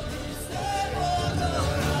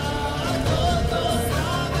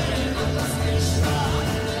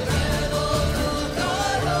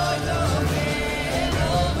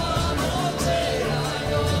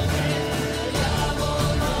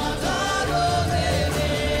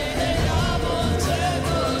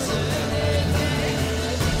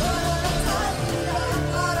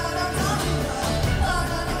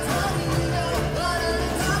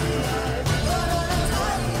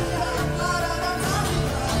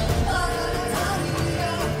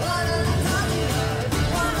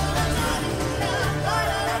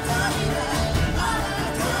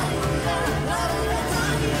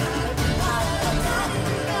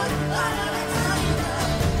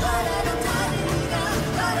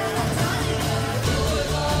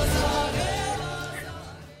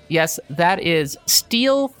 Yes, that is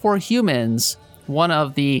Steel for Humans, one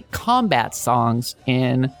of the combat songs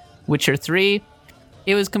in Witcher 3.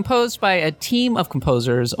 It was composed by a team of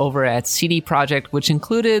composers over at CD Projekt, which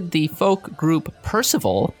included the folk group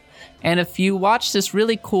Percival. And if you watch this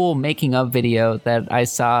really cool making of video that I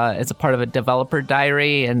saw as a part of a developer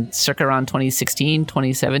diary and circa around 2016,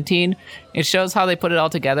 2017, it shows how they put it all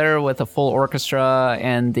together with a full orchestra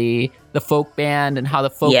and the folk band, and how the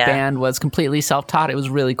folk band was completely self-taught. It was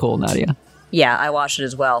really cool, Nadia. Yeah, I watched it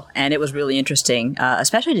as well, and it was really interesting,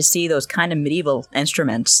 especially to see those kind of medieval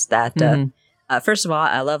instruments that... first of all,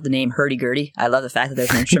 I love the name hurdy-gurdy. I love the fact that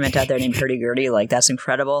there's an instrument out there named hurdy-gurdy. Like, that's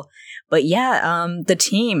incredible. But yeah, the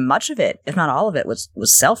team, much of it, if not all of it, was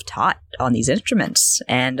self-taught on these instruments.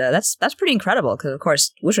 And that's pretty incredible, because, of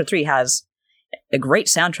course, Witcher 3 has a great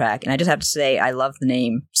soundtrack. And I just have to say, I love the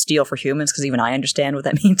name Steel for Humans, because even I understand what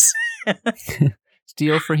that means.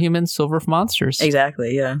 Steel for Humans, Silver for Monsters.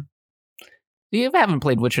 Exactly, yeah. You haven't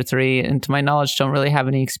played Witcher 3, and to my knowledge, don't really have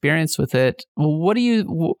any experience with it. What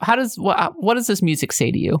does this music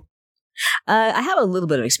say to you? I have a little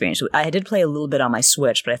bit of experience. I did play a little bit on my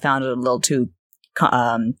Switch, but I found it a little too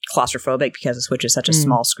claustrophobic because the Switch is such a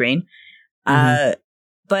small screen.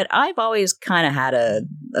 But I've always kind of had a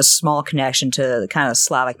small connection to kind of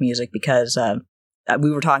Slavic music, because we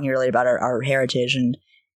were talking earlier about our heritage, and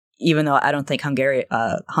even though I don't think Hungary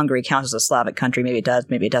counts as a Slavic country, maybe it does,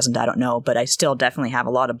 maybe it doesn't, I don't know, but I still definitely have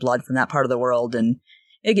a lot of blood from that part of the world, and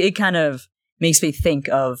it kind of makes me think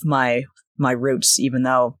of my roots, even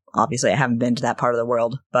though obviously I haven't been to that part of the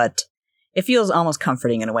world, but it feels almost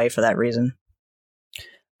comforting in a way for that reason.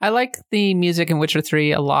 I like the music in Witcher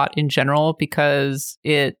 3 a lot in general, because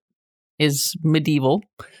it is medieval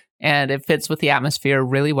and it fits with the atmosphere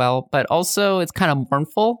really well, but also it's kind of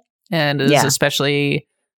mournful and is especially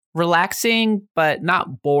relaxing, but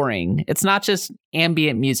not boring. It's not just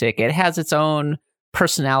ambient music. It has its own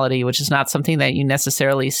personality, which is not something that you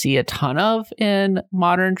necessarily see a ton of in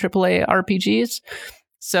modern AAA RPGs.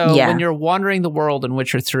 So when you're wandering the world in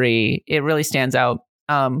Witcher 3, it really stands out.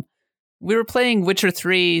 We were playing Witcher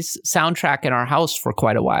 3's soundtrack in our house for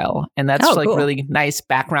quite a while, and that's cool. Really nice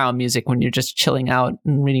background music when you're just chilling out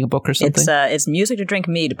and reading a book or something. It's music to drink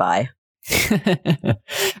mead by.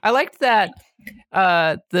 I liked that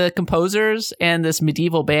the composers and this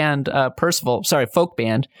medieval band, folk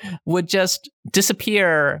band, would just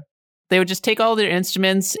disappear. They would just take all their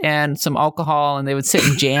instruments and some alcohol, and they would sit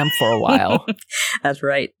and jam for a while. That's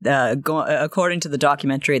right. According to the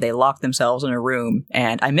documentary, they locked themselves in a room,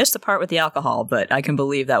 and I missed the part with the alcohol, but I can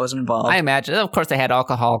believe that was involved. I imagine. Of course, they had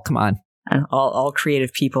alcohol. Come on. And all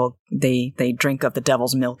creative people, they drink of the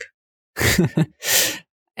devil's milk.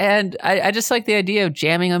 And I just like the idea of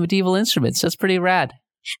jamming on medieval instruments. That's pretty rad.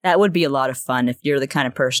 That would be a lot of fun if you're the kind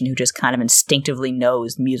of person who just kind of instinctively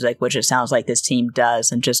knows music, which it sounds like this team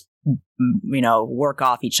does, and just, work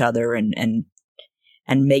off each other and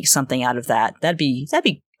make something out of that. That'd be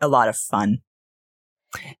a lot of fun.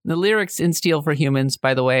 The lyrics in Steel for Humans,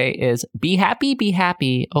 by the way, is be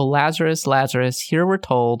happy, oh Lazarus, Lazarus, here we're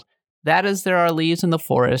told, that as there are leaves in the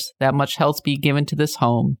forest, that much health be given to this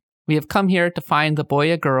home. We have come here to find the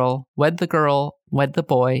boy a girl, wed the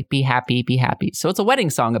boy, be happy, be happy. So it's a wedding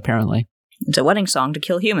song, apparently. It's a wedding song to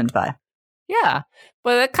kill humans by. Yeah,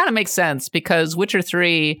 but that kind of makes sense because Witcher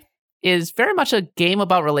 3 is very much a game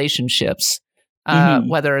about relationships.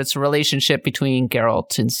 Whether it's a relationship between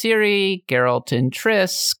Geralt and Ciri, Geralt and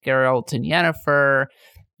Triss, Geralt and Yennefer,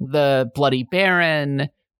 the Bloody Baron,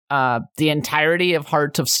 the entirety of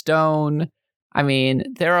Heart of Stone. I mean,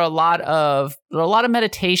 there are a lot of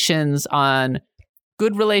meditations on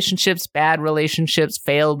good relationships, bad relationships,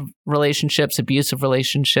 failed relationships, abusive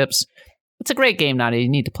relationships. It's a great game, Nadia. You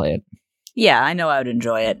need to play it. Yeah, I know I would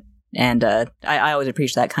enjoy it. And I always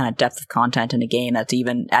appreciate that kind of depth of content in a game that's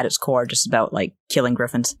even at its core just about like killing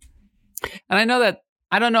griffins. And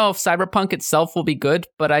I don't know if Cyberpunk itself will be good,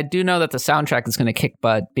 but I do know that the soundtrack is going to kick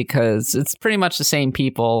butt because it's pretty much the same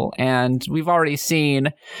people. And we've already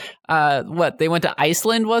seen they went to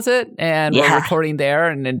Iceland, was it? And we're recording there.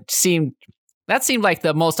 And it seemed like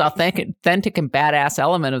the most authentic and badass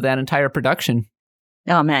element of that entire production.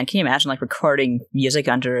 Oh man, can you imagine like recording music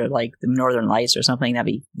under like the Northern Lights or something? That'd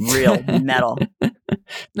be real metal.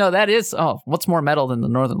 No, that is, what's more metal than the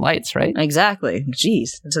Northern Lights, right? Exactly.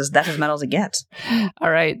 Jeez, that's as metal as it gets. All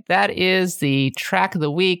right, that is the track of the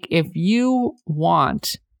week. If you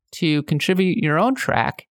want to contribute your own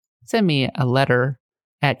track, send me a letter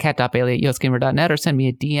at cat.bailey@usgamer.net or send me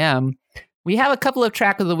a DM. We have a couple of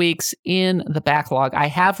track of the weeks in the backlog. I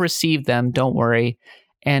have received them, don't worry,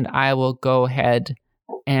 and I will go ahead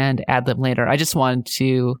and add them later. I just wanted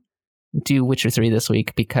to do Witcher 3 this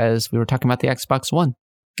week because we were talking about the Xbox One.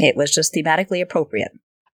 It was just thematically appropriate.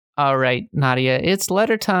 All right, Nadia, it's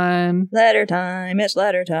letter time. It's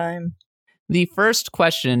letter time. The first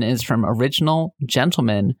question is from Original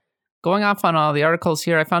Gentleman. Going off on all the articles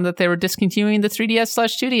here, I found that they were discontinuing the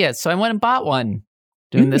 3DS/2DS, so I went and bought one.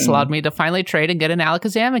 Doing this allowed me to finally trade and get an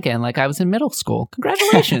Alakazam again, like I was in middle school.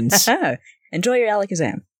 Congratulations. Enjoy your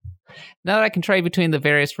Alakazam. Now that I can trade between the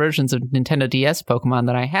various versions of Nintendo DS Pokemon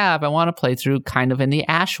that I have, I want to play through kind of in the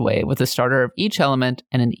Ash way, with a starter of each element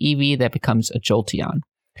and an Eevee that becomes a Jolteon.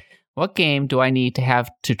 What game do I need to have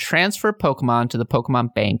to transfer Pokemon to the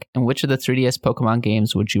Pokemon Bank, and which of the 3DS Pokemon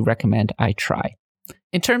games would you recommend I try?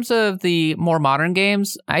 In terms of the more modern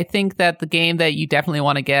games, I think that the game that you definitely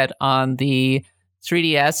want to get on the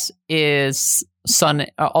 3DS is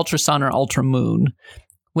Ultra Sun or Ultra Moon,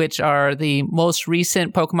 which are the most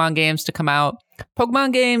recent Pokemon games to come out.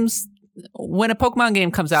 Pokemon games, when a Pokemon game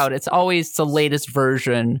comes out, it's always the latest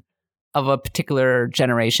version of a particular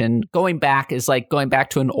generation. Going back is like going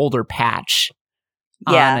back to an older patch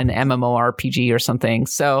on an MMORPG or something.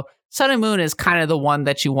 So Sun and Moon is kind of the one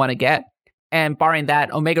that you want to get. And barring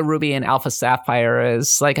that, Omega Ruby and Alpha Sapphire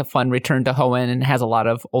is like a fun return to Hoenn and has a lot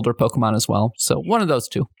of older Pokemon as well. So one of those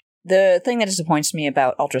two. The thing that disappoints me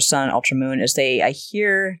about Ultra Sun, Ultra Moon is I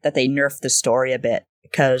hear that they nerfed the story a bit,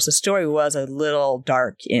 because the story was a little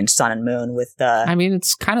dark in Sun and Moon with I mean,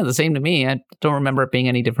 it's kind of the same to me. I don't remember it being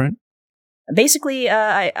any different. Basically,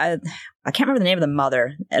 I can't remember the name of the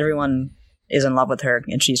mother. Everyone is in love with her,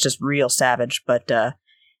 and she's just real savage, but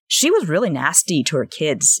she was really nasty to her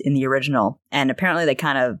kids in the original, and apparently they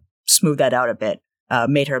kind of smoothed that out a bit,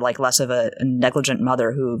 made her like less of a negligent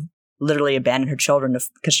mother who literally abandoned her children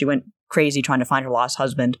because she went crazy trying to find her lost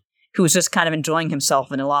husband, who was just kind of enjoying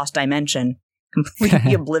himself in a lost dimension,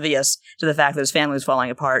 completely oblivious to the fact that his family was falling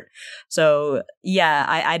apart. So yeah,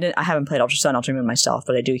 I haven't played Ultra Sun, Ultra Moon myself,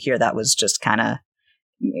 but I do hear that was just kind of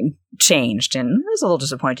changed, and it was a little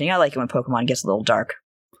disappointing. I like it when Pokemon gets a little dark.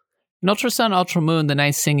 In Ultra Sun, Ultra Moon, the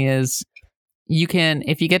nice thing is you can,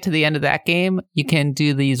 if you get to the end of that game, you can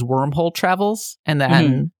do these wormhole travels, and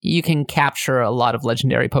then you can capture a lot of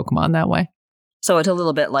legendary Pokemon that way. So it's a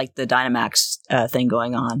little bit like the Dynamax thing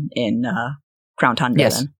going on in Crown Tundra.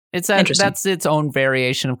 Yes. Then. That's its own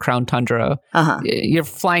variation of Crown Tundra. You're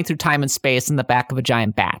flying through time and space in the back of a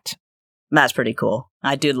giant bat. That's pretty cool.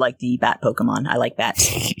 I do like the bat Pokemon. I like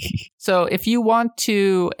bats. So if you want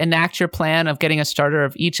to enact your plan of getting a starter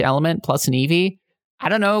of each element plus an Eevee, I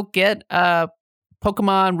don't know, get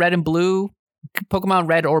Pokemon Red and Blue, Pokemon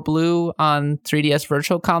Red or Blue on 3DS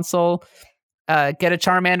Virtual Console. Get a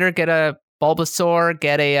Charmander, get a Bulbasaur,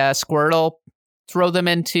 get a Squirtle, throw them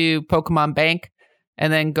into Pokemon Bank,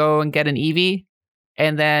 and then go and get an Eevee.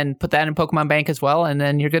 and then put that in Pokemon Bank as well, and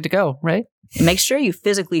then you're good to go, right? Make sure you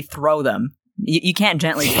physically throw them. You can't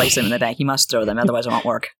gently place them in the bank. You must throw them, otherwise it won't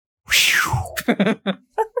work.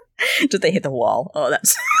 Did they hit the wall? Oh,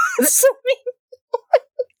 that's so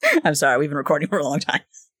mean. I'm sorry, we've been recording for a long time.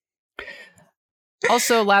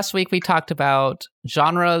 Also, last week we talked about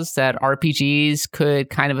genres that RPGs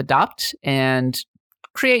could kind of adopt and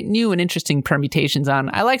create new and interesting permutations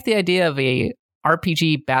on. I like the idea of a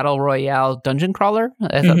RPG battle royale dungeon crawler.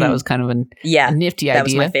 I thought that was kind of a nifty idea. That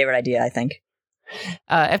was my favorite idea, I think.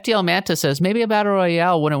 FTL Manta says, maybe a battle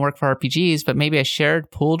royale wouldn't work for RPGs, but maybe a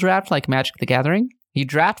shared pool draft like Magic the Gathering. You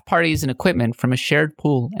draft parties and equipment from a shared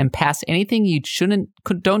pool and pass anything you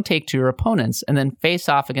don't take to your opponents, and then face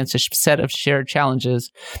off against a set of shared challenges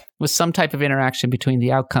with some type of interaction between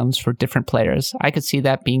the outcomes for different players. I could see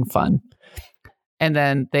that being fun. And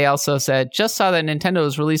then they also said, just saw that Nintendo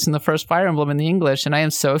is releasing the first Fire Emblem in the English, and I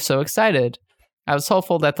am so excited. I was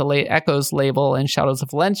hopeful that the Echoes label and Shadows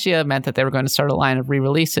of Valencia meant that they were going to start a line of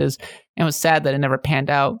re-releases, and was sad that it never panned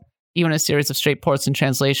out. Even a series of straight ports and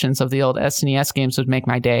translations of the old SNES games would make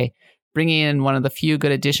my day. Bringing in one of the few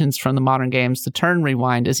good additions from the modern games, the turn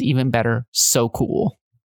rewind is even better. So cool.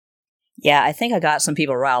 Yeah, I think I got some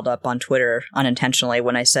people riled up on Twitter unintentionally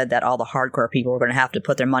when I said that all the hardcore people were going to have to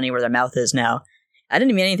put their money where their mouth is now. I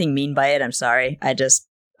didn't mean anything mean by it, I'm sorry. I'm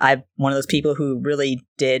one of those people who really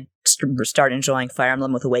did start enjoying Fire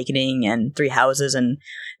Emblem with Awakening and Three Houses and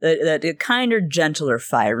the kinder, gentler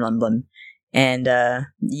Fire Emblem. And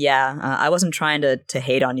I wasn't trying to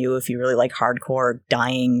hate on you if you really like hardcore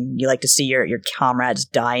dying. You like to see your comrades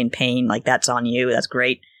die in pain. Like, that's on you. That's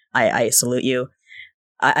great. I salute you.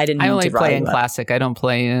 I didn't. I only play in classic. I don't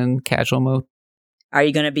play in casual mode. Are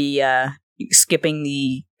you going to be skipping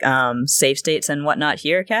the save states and whatnot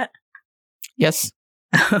here, Kat? Yes.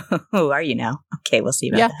 Oh, are you now? Okay, we'll see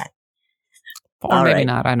about that. Or all maybe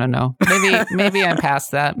not. I don't know. Maybe I'm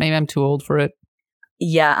past that. Maybe I'm too old for it.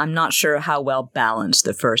 Yeah, I'm not sure how well balanced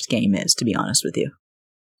the first game is, to be honest with you.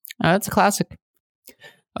 It's a classic.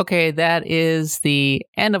 Okay, that is the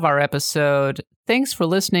end of our episode. Thanks for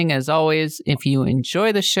listening, as always. If you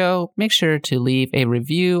enjoy the show, make sure to leave a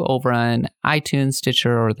review over on iTunes,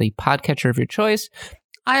 Stitcher, or the podcatcher of your choice.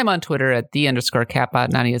 I am on Twitter at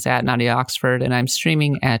 @the_catbot. Nadia is at Nadia Oxford, and I'm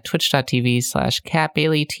streaming at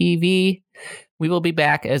twitch.tv/CatBaileyTV. We will be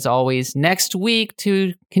back, as always, next week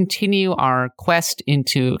to continue our quest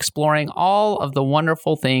into exploring all of the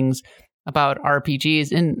wonderful things about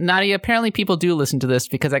RPGs. And Nadia, apparently people do listen to this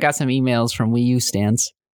because I got some emails from Wii U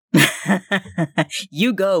stands.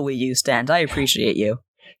 You go, Wii U stands. I appreciate you.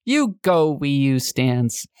 You go, Wii U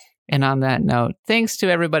stands. And on that note, thanks to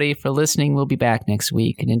everybody for listening. We'll be back next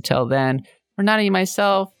week. And until then, for Nadia and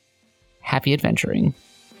myself, happy adventuring.